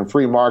and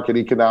free market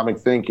economic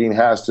thinking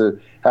has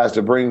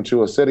to bring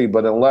to a city.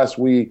 But unless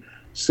we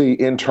see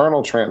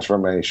internal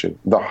transformation,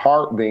 the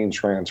heart being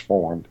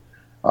transformed,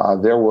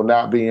 there will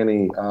not be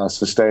any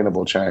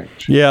sustainable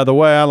change. Yeah, the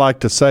way I like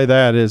to say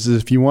that is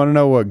if you want to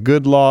know what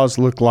good laws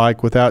look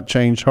like without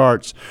changed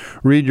hearts,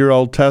 read your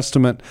Old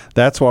Testament.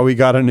 That's why we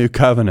got a new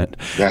covenant.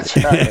 That's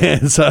right.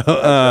 And so,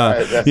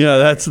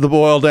 that's the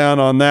boil down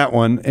on that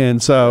one.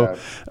 And so,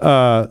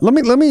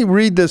 let me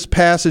read this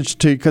passage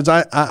to you, because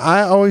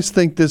I always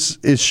think this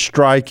is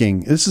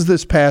striking.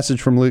 This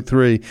passage from Luke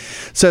 3. It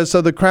says,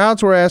 "So the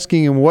crowds were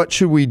asking him, 'What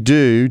should we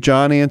do?'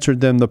 John answered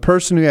them, 'The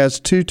person who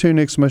has 2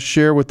 tunics must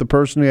share with the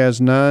person who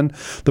has none.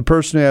 The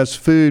person who has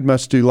food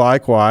must do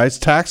likewise.'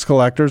 Tax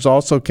collectors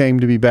also came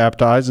to be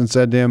baptized and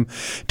said to him,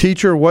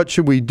 'Teacher, what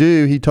should we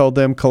do?' He told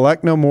them,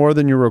 'Collect no more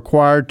than you're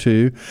required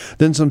to.'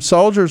 Then some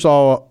soldiers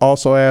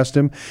also asked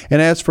him,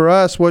 'And as for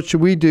us, what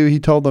should we do?' He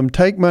told them,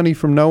 'Take money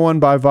from no one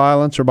by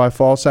violence or by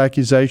false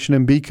accusation,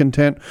 and be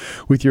content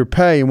with your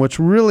pay.'" And what's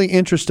really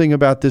interesting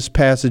about this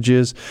passage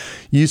is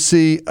you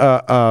see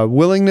a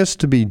willingness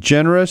to be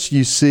generous.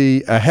 You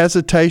see a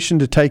hesitation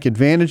to take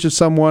advantage of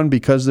someone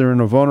because they're in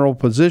a vulnerable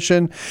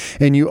position.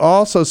 And you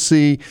also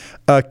see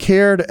a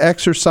care to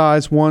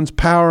exercise one's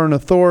power and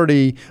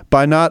authority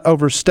by not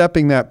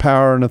overstepping that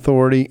power and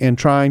authority and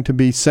trying to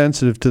be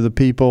sensitive to the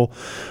people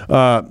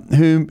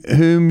who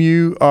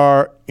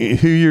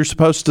you're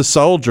supposed to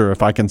soldier,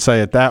 if I can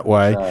say it that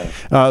way.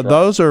 Right.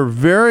 Those are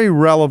very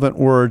relevant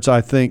words,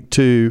 I think,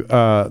 to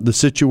the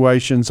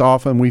situations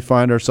often we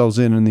find ourselves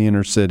in the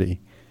inner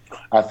city.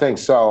 I think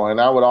so. And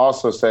I would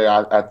also say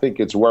I think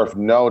it's worth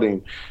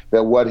noting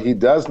that what he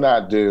does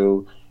not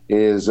do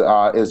is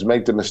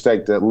make the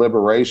mistake that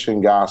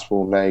liberation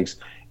gospel makes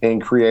in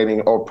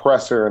creating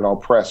oppressor and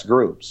oppressed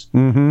groups.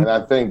 Mm-hmm. And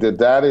I think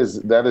that is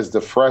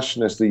the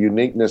freshness, the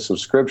uniqueness of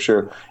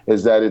Scripture,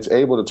 is that it's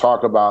able to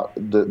talk about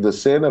the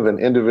sin of an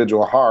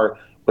individual heart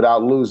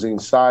without losing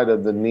sight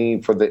of the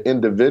need for the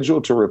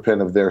individual to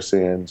repent of their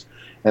sins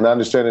and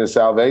understanding that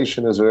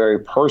salvation is a very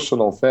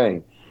personal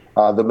thing.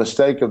 The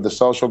mistake of the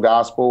social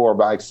gospel, or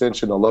by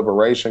extension the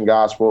liberation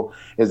gospel,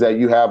 is that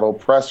you have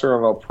oppressor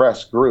and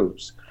oppressed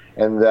groups,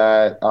 and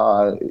that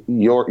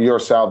your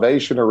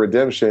salvation or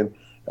redemption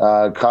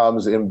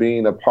comes in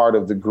being a part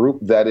of the group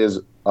that is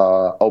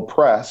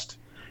oppressed,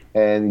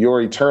 and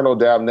your eternal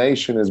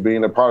damnation is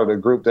being a part of the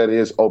group that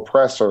is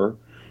oppressor,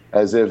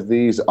 as if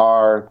these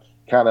are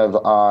kind of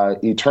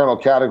eternal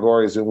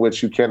categories in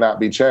which you cannot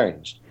be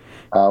changed.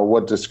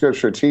 What the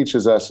Scripture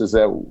teaches us is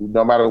that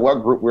no matter what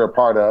group we're a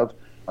part of,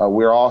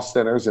 we're all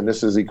sinners, and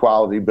this is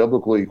equality.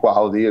 Biblical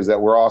equality is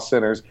that we're all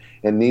sinners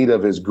in need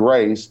of His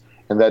grace,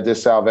 and that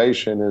this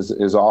salvation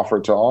is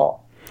offered to all.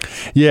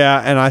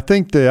 Yeah, and I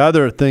think the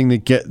other thing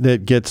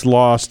that gets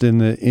lost in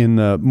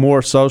the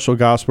more social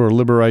gospel or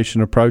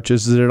liberation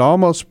approaches is that it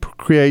almost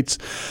creates,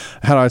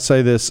 how do I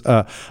say this,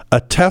 a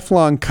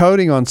Teflon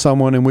coating on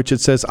someone in which it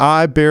says,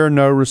 "I bear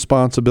no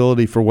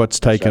responsibility for what's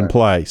taken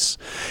place."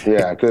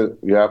 Yeah,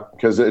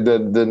 because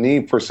the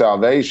need for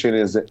salvation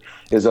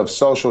is of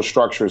social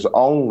structures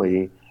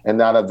only, and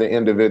not of the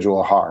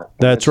individual heart.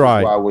 That's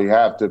right. That's why we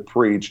have to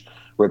preach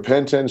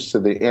repentance to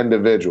the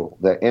individual,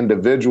 that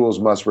individuals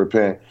must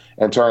repent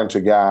and turn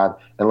to God.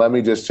 And let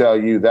me just tell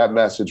you, that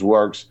message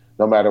works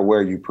no matter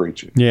where you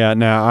preach it. Yeah,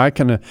 now I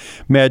can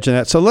imagine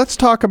that. So let's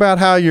talk about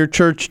how your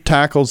church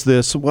tackles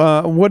this.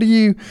 What do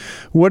you?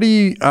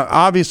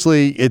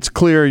 Obviously, it's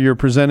clear you're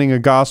presenting a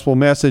gospel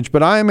message,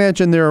 but I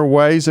imagine there are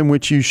ways in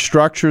which you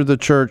structure the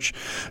church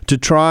to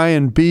try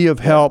and be of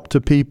help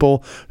to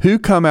people who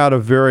come out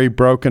of very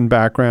broken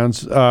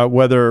backgrounds,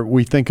 whether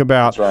we think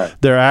about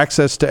their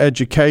access to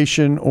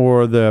education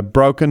or the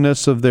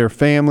brokenness of their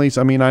families.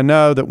 I mean, I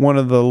know that one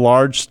of the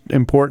large,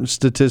 important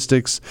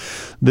statistics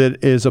that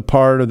is a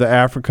part of the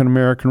African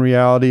American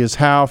reality is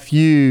how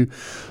few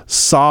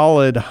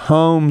solid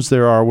homes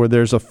there are where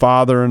there's a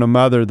father and a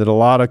mother, that a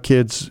lot of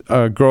kids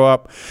grow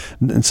up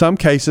in some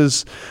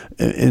cases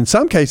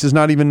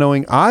not even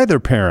knowing either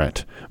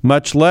parent,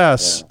 much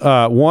less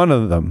one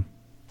of them.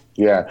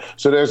 Yeah.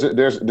 So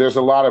there's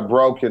a lot of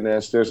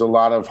brokenness. There's a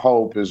lot of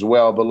hope as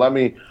well. But let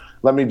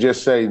me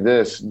just say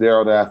this,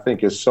 Daryl, that I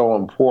think is so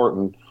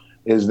important,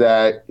 is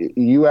that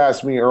you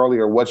asked me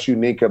earlier what's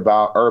unique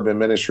about urban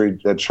ministry,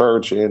 the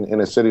church in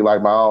a city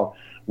like my own.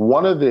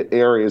 One of the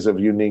areas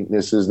of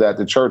uniqueness is that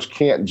the church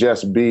can't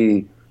just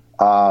be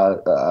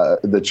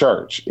the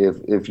church,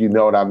 if you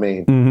know what I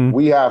mean. Mm-hmm.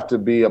 We have to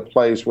be a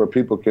place where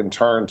people can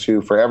turn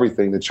to for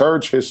everything. The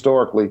church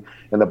historically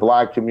in the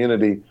Black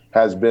community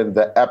has been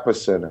the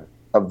epicenter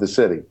of the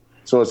city.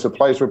 So it's a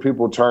place where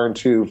people turn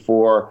to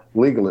for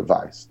legal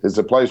advice. It's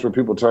a place where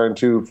people turn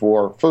to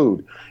for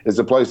food. It's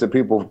a place that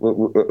people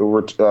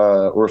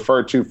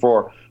refer to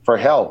for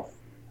health,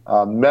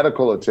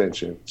 medical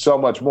attention, so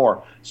much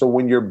more. So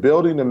when you're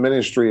building a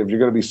ministry, if you're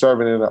going to be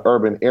serving in an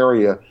urban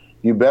area,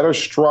 you better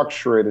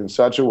structure it in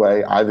such a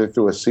way, either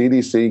through a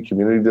CDC,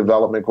 Community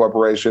Development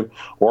Corporation,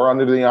 or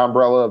under the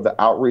umbrella of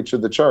the outreach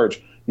of the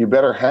church. You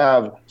better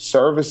have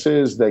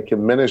services that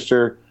can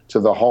minister to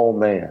the whole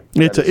man.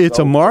 It's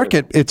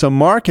a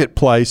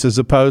marketplace as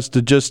opposed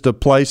to just a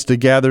place to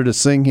gather to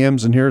sing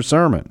hymns and hear a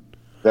sermon.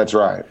 That's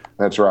right.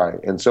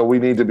 And so we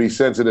need to be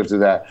sensitive to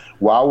that.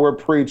 While we're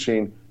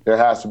preaching, there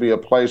has to be a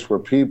place where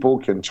people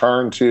can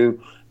turn to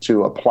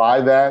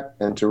apply that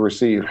and to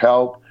receive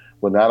help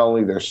with not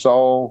only their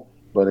soul,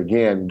 but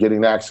again,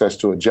 getting access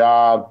to a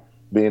job,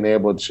 being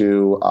able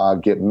to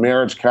get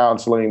marriage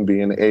counseling,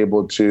 being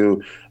able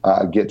to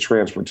get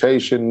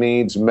transportation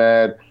needs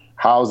met,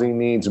 housing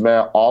needs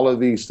met. All of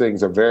these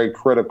things are very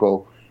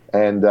critical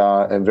and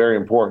very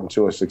important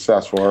to a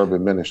successful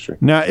urban ministry.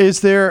 Now,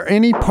 is there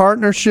any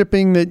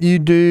partnershiping that you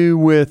do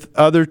with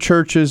other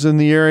churches in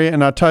the area?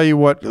 And I'll tell you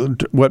what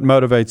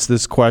motivates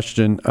this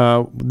question.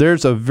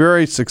 There's a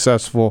very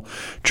successful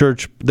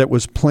church that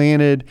was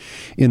planted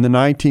in the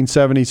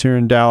 1970s here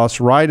in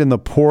Dallas, right in the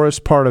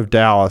poorest part of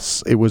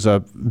Dallas. It was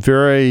a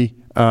very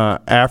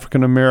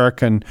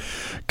African-American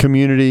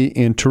community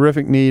in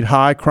terrific need,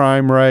 high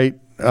crime rate,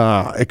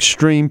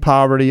 extreme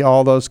poverty,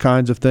 all those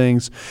kinds of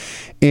things.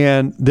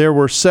 And there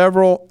were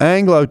several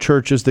Anglo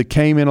churches that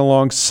came in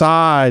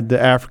alongside the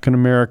African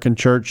American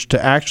church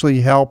to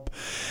actually help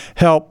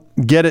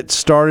get it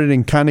started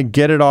and kind of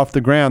get it off the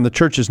ground. The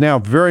church is now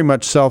very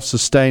much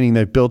self-sustaining.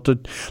 They've built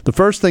it. The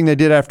first thing they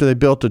did after they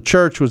built a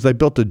church was they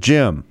built a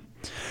gym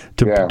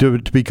to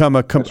become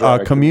a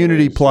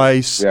community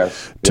place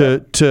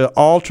to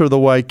alter the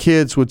way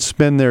kids would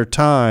spend their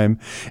time.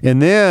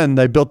 And then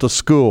they built a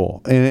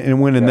school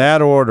and went in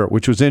that order,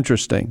 which was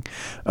interesting.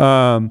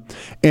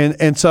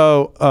 And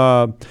so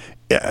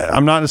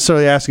I'm not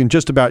necessarily asking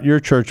just about your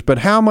church, but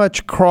how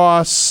much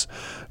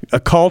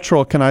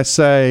cultural, can I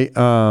say,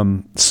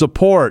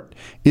 support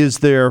is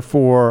there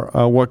for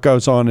what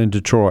goes on in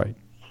Detroit?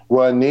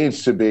 Well, it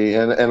needs to be.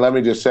 And let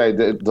me just say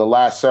that the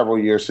last several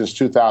years, since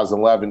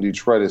 2011,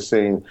 Detroit has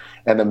seen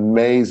an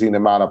amazing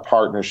amount of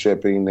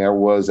partnershiping. There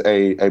was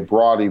a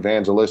broad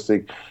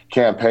evangelistic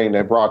campaign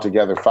that brought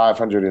together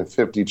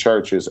 550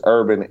 churches,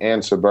 urban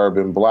and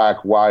suburban,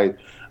 black, white,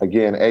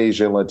 again,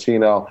 Asian,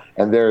 Latino.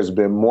 And there's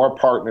been more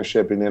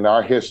partnershiping in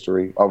our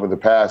history over the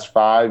past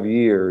 5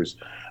 years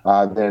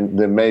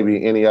than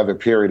maybe any other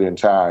period in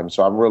time.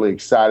 So I'm really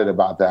excited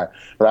about that.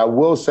 But I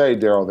will say,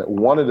 Daryl, that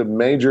one of the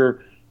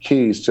major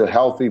keys to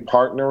healthy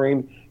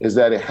partnering is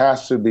that it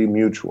has to be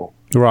mutual.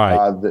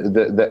 Right.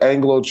 The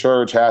Anglo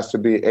Church has to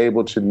be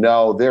able to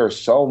know there's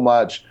so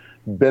much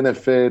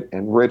benefit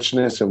and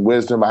richness and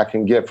wisdom I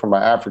can get from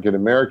my African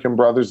American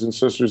brothers and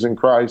sisters in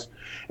Christ.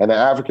 And the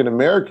African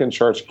American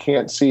church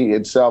can't see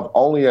itself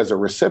only as a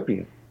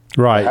recipient.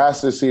 Right. It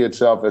has to see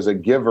itself as a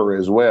giver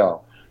as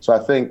well. So I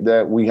think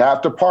that we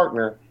have to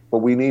partner, but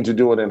we need to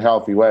do it in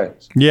healthy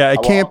ways. Yeah,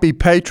 it can't be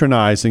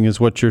patronizing is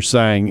what you're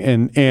saying.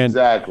 And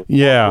exactly.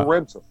 Yeah.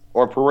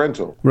 Or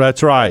parental.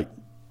 That's right.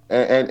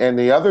 And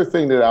the other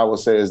thing that I will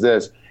say is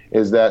this,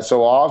 is that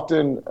so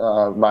often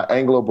my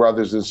Anglo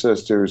brothers and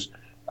sisters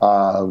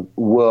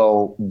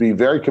will be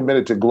very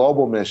committed to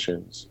global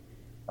missions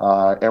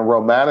and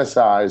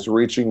romanticize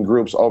reaching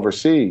groups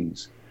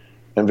overseas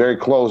and very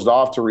closed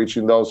off to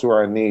reaching those who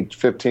are in need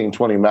 15,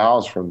 20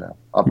 miles from them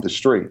up the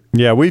street.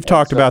 Yeah, we've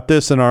talked about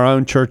this in our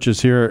own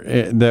churches here,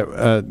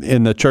 that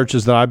in the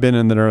churches that I've been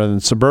in that are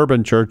in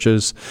suburban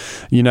churches,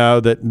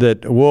 that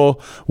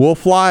we'll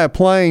fly a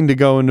plane to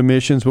go into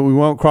missions, but we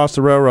won't cross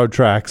the railroad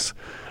tracks.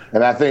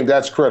 And I think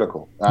that's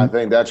critical.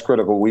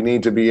 We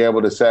need to be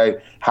able to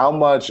say, how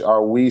much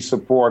are we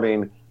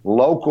supporting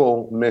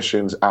local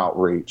missions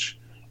outreach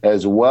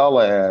as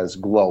well as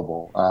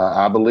global?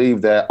 I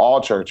believe that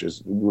all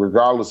churches,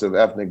 regardless of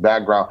ethnic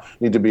background,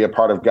 need to be a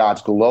part of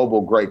God's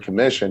global Great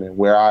Commission. And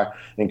where I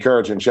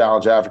encourage and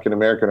challenge African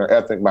American or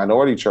ethnic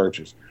minority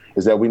churches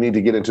is that we need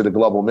to get into the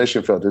global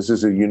mission field. This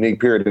is a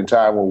unique period in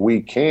time where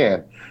we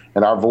can,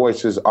 and our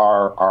voices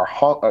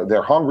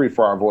they're hungry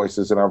for our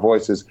voices, and our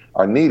voices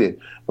are needed.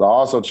 But I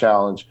also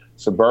challenge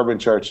suburban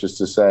churches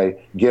to say,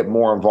 get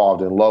more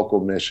involved in local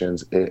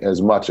missions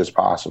as much as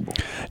possible.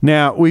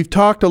 Now, we've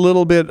talked a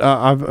little bit,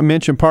 I've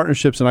mentioned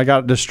partnerships, and I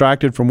got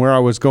distracted from where I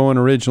was going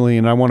originally,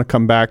 and I want to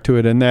come back to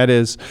it, and that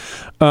is,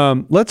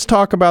 let's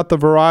talk about the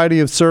variety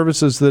of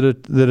services that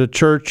a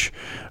church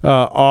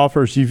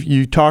offers.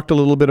 You talked a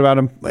little bit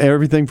about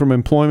everything from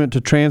employment to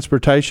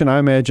transportation. I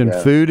imagine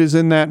food is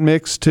in that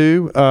mix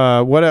too.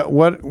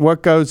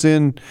 What goes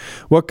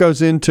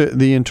into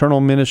the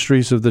internal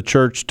ministries of the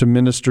church to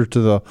minister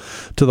to the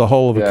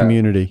whole of a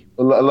community?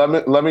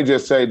 Let me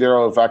just say,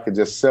 Daryl, if I could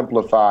just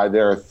simplify,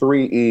 there are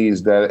 3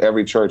 E's that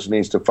every church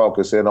needs to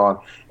focus in on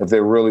if they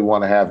really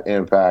want to have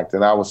impact.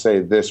 And I will say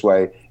it this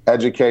way: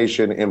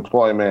 education,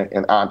 employment,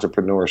 and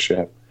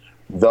entrepreneurship.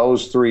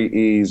 those 3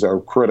 E's are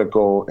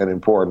critical and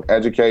important: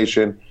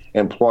 education,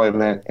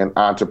 employment, and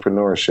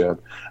entrepreneurship.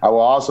 I will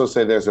also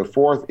say there's a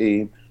 4th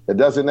E that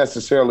doesn't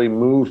necessarily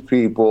move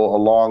people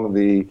along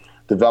the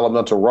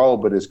developmental road,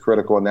 but is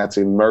critical, and that's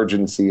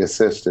emergency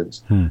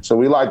assistance. So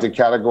we like to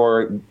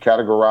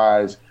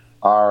categorize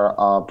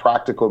our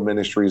practical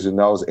ministries in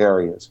those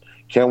areas.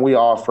 Can we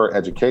offer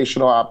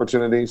educational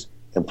opportunities,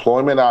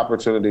 employment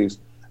opportunities,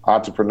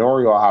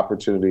 entrepreneurial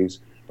opportunities,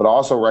 but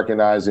also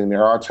recognizing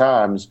there are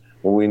times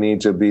when we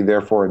need to be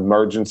there for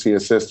emergency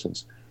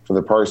assistance for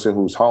the person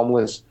who's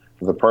homeless,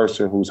 for the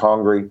person who's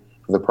hungry,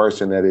 for the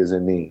person that is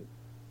in need.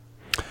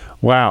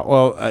 Wow.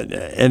 Well,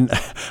 and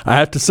I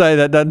have to say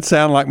that doesn't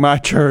sound like my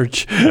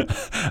church.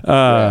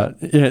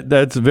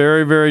 That's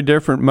very, very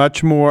different,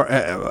 much more,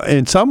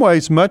 in some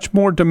ways, much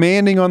more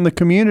demanding on the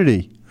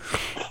community.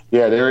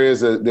 Yeah,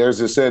 there's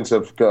a sense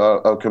of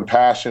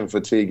compassion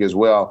fatigue as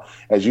well.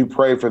 As you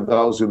pray for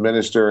those who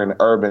minister in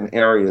urban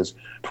areas,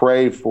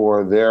 pray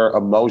for their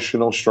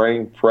emotional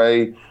strength,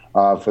 pray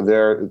for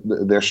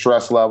their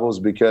stress levels,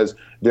 because,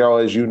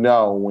 Daryl, as you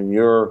know, when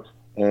you're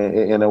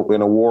in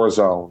a war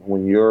zone,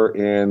 when you're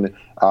in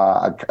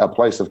a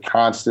place of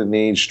constant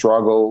need,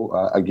 struggle,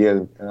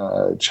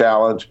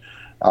 challenge,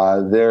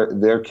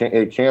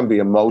 it can be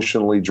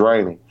emotionally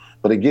draining.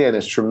 But again,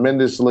 it's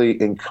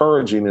tremendously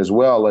encouraging as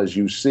well as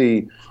you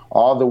see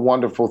all the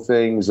wonderful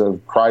things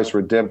of Christ's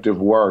redemptive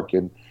work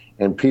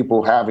and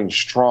people having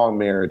strong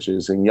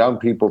marriages and young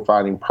people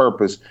finding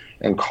purpose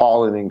and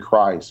calling in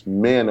Christ,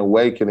 men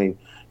awakening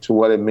to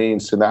what it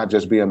means to not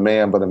just be a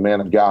man, but a man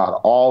of God.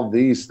 All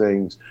these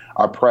things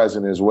are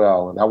present as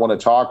well. And I want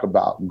to talk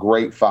about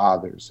great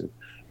fathers and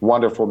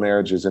wonderful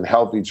marriages and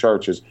healthy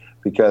churches,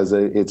 because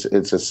it's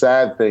a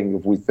sad thing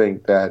if we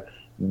think that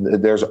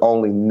there's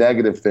only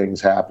negative things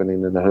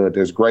happening in the hood.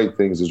 There's great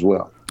things as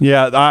well.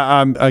 Yeah,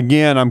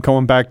 I'm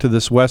going back to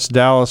this West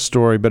Dallas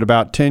story, but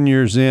about 10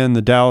 years in,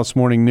 the Dallas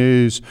Morning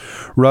News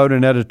wrote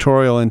an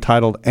editorial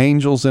entitled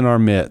 "Angels in Our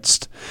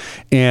Midst."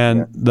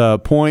 And the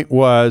point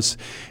was,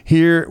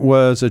 here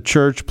was a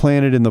church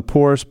planted in the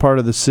poorest part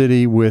of the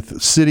city with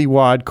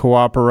citywide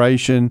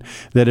cooperation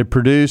that had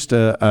produced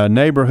a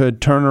neighborhood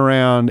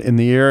turnaround in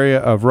the area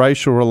of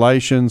racial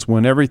relations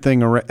when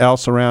everything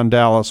else around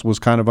Dallas was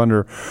kind of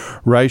under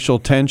racial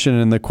tension.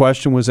 And the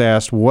question was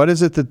asked, what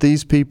is it that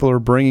these people are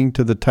bringing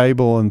to the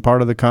table and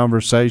part of the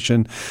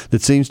conversation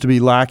that seems to be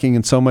lacking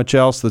in so much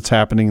else that's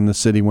happening in the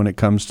city when it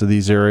comes to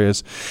these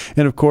areas?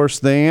 And of course,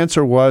 the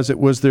answer was it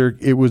was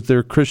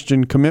their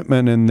Christian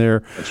commitment and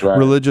their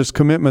religious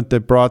commitment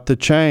that brought the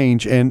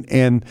change.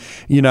 And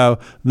you know,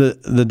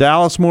 the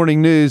Dallas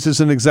Morning News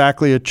isn't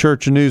exactly a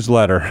church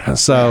newsletter,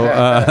 so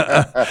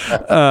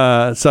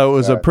so it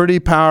was a pretty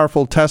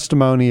powerful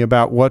testimony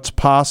about what's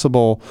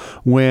possible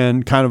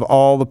when kind of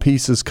all the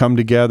pieces come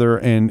together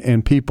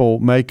and people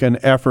make an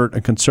effort, a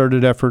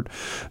concerted effort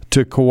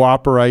to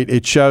cooperate.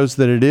 It shows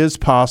that it is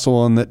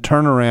possible and that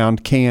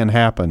turnaround can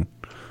happen.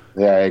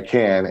 Yeah, it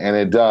can, and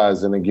it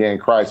does. And again,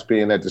 Christ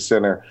being at the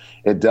center,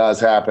 it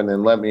does happen.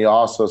 And let me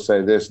also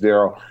say this,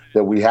 Daryl,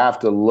 that we have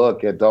to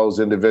look at those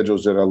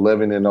individuals that are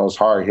living in those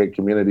hard-hit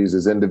communities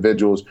as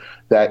individuals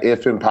that,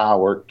 if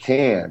empowered,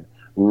 can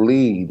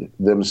lead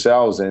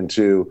themselves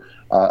into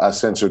a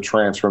sense of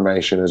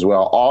transformation as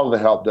well. All of the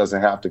help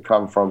doesn't have to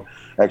come from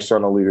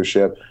external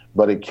leadership,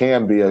 but it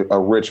can be a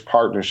rich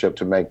partnership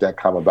to make that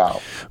come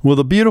about. Well,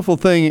 the beautiful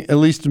thing, at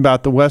least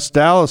about the West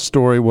Dallas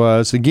story,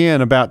 was,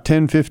 again, about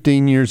 10,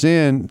 15 years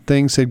in,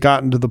 things had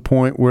gotten to the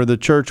point where the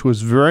church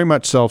was very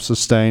much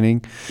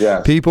self-sustaining.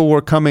 Yes. People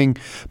were coming,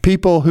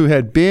 people who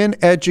had been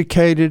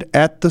educated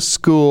at the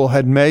school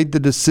had made the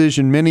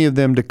decision, many of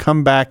them, to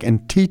come back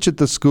and teach at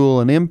the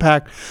school and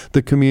impact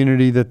the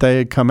community that they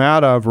had come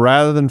out of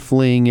rather than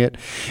fleeing it.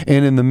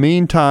 And in the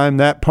meantime,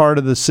 that part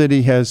of the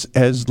city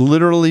has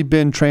literally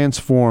been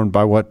transformed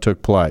by what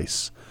took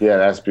place. Yeah,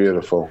 that's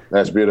beautiful.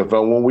 That's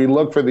beautiful. And when we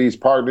look for these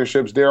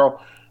partnerships, Daryl,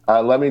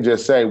 let me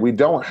just say, we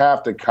don't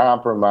have to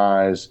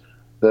compromise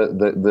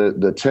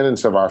the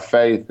tenets of our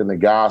faith and the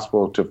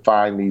gospel to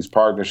find these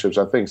partnerships.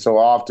 I think so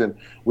often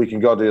we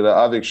can go to the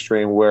other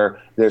extreme where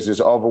there's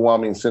this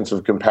overwhelming sense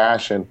of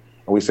compassion,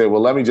 and we say,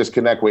 well, let me just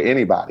connect with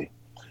anybody.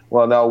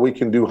 Well, no, we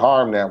can do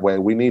harm that way.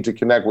 We need to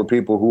connect with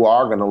people who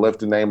are going to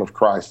lift the name of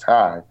Christ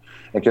high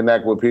and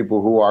connect with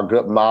people who are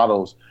good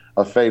models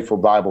of faithful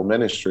Bible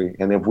ministry.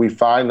 And if we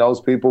find those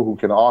people who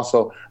can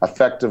also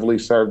effectively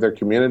serve their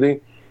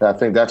community, I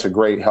think that's a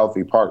great,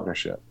 healthy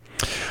partnership.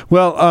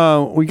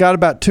 Well, we got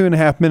about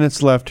 2.5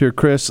 minutes left here,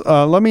 Chris.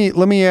 Let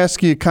me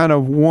ask you kind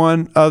of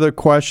one other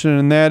question,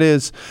 and that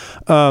is,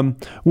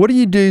 what do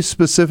you do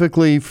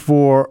specifically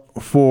for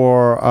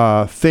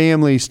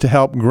families to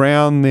help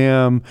ground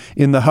them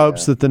in the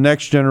hopes that the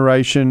next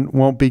generation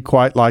won't be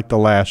quite like the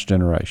last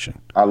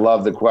generation? I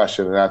love the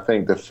question, and I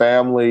think the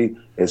family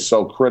is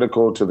so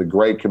critical to the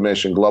Great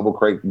Commission, Global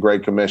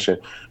Great Commission.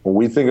 When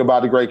we think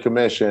about the Great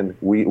Commission,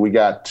 we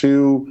got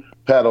two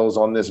pedals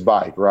on this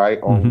bike,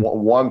 right? Mm-hmm.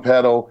 On one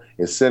pedal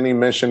is sending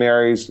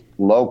missionaries,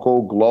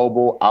 local,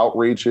 global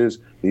outreaches.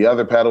 The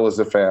other pedal is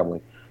the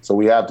family. So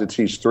we have to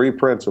teach three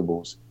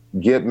principles: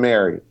 get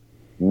married,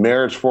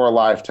 marriage for a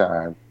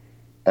lifetime,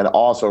 and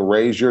also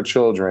raise your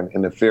children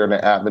in the fear and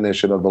the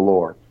admonition of the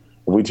Lord.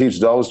 If we teach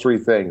those three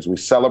things, we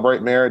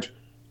celebrate marriage.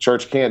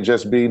 Church can't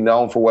just be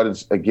known for what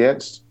it's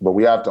against, but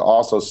we have to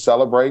also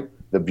celebrate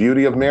the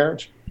beauty of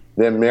marriage,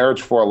 then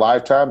marriage for a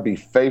lifetime, be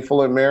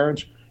faithful in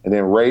marriage, and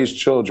then raise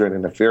children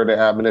in the fear and the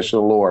admonition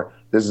of the Lord.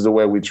 This is the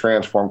way we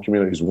transform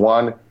communities,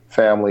 one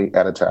family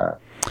at a time.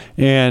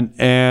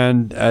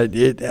 And I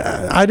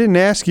didn't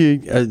ask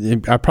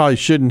you. I probably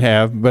shouldn't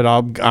have, but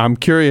I'm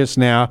curious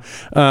now.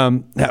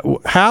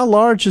 How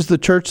large is the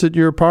church that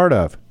you're a part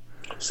of?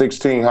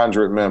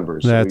 1,600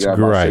 members. That's so we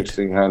got great. About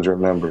 1,600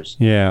 members.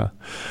 Yeah.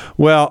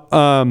 Well,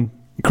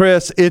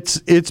 Chris,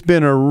 it's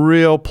been a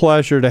real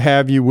pleasure to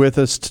have you with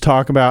us to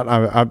talk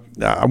about.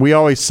 We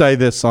always say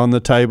this on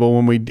the table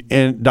when we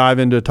dive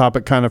into a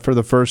topic kind of for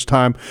the first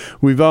time.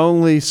 We've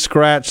only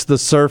scratched the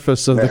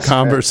surface of the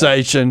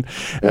conversation.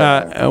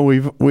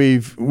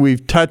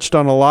 We've touched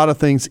on a lot of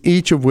things,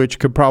 each of which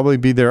could probably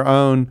be their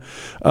own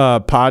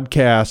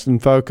podcast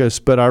and focus.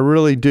 But I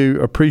really do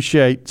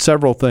appreciate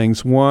several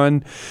things.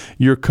 One,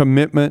 your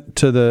commitment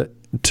to the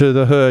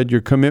hood,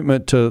 your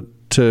commitment to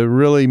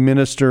really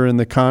minister in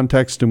the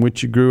context in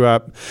which you grew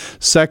up.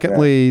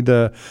 Secondly,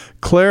 the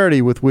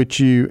clarity with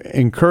which you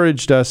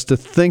encouraged us to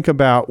think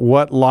about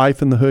what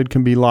life in the hood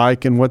can be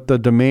like and what the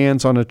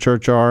demands on a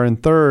church are.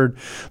 And third,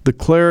 the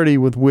clarity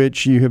with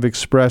which you have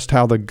expressed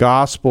how the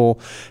gospel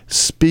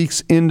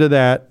speaks into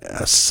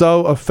that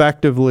so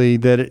effectively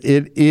that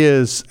it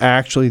is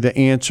actually the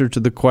answer to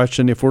the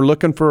question. If we're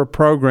looking for a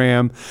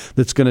program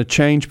that's going to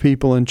change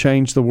people and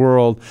change the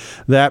world,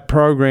 that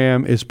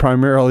program is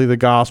primarily the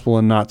gospel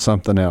and not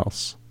something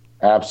else.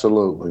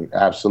 Absolutely.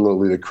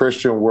 Absolutely. The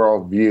Christian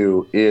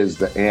worldview is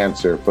the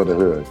answer for the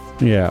hood.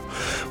 Yeah.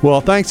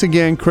 Well, thanks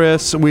again,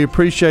 Chris. We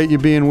appreciate you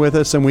being with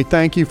us, and we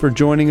thank you for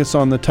joining us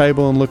on the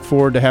table and look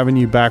forward to having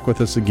you back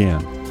with us again.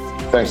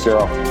 Thanks,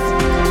 Daryl.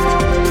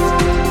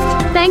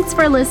 Thanks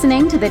for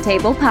listening to the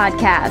Table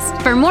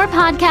Podcast. For more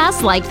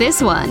podcasts like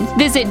this one,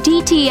 visit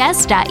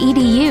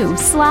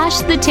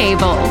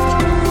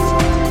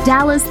dts.edu/thetable.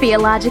 Dallas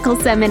Theological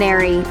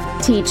Seminary.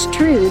 Teach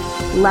truth,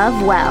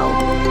 love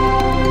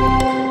well.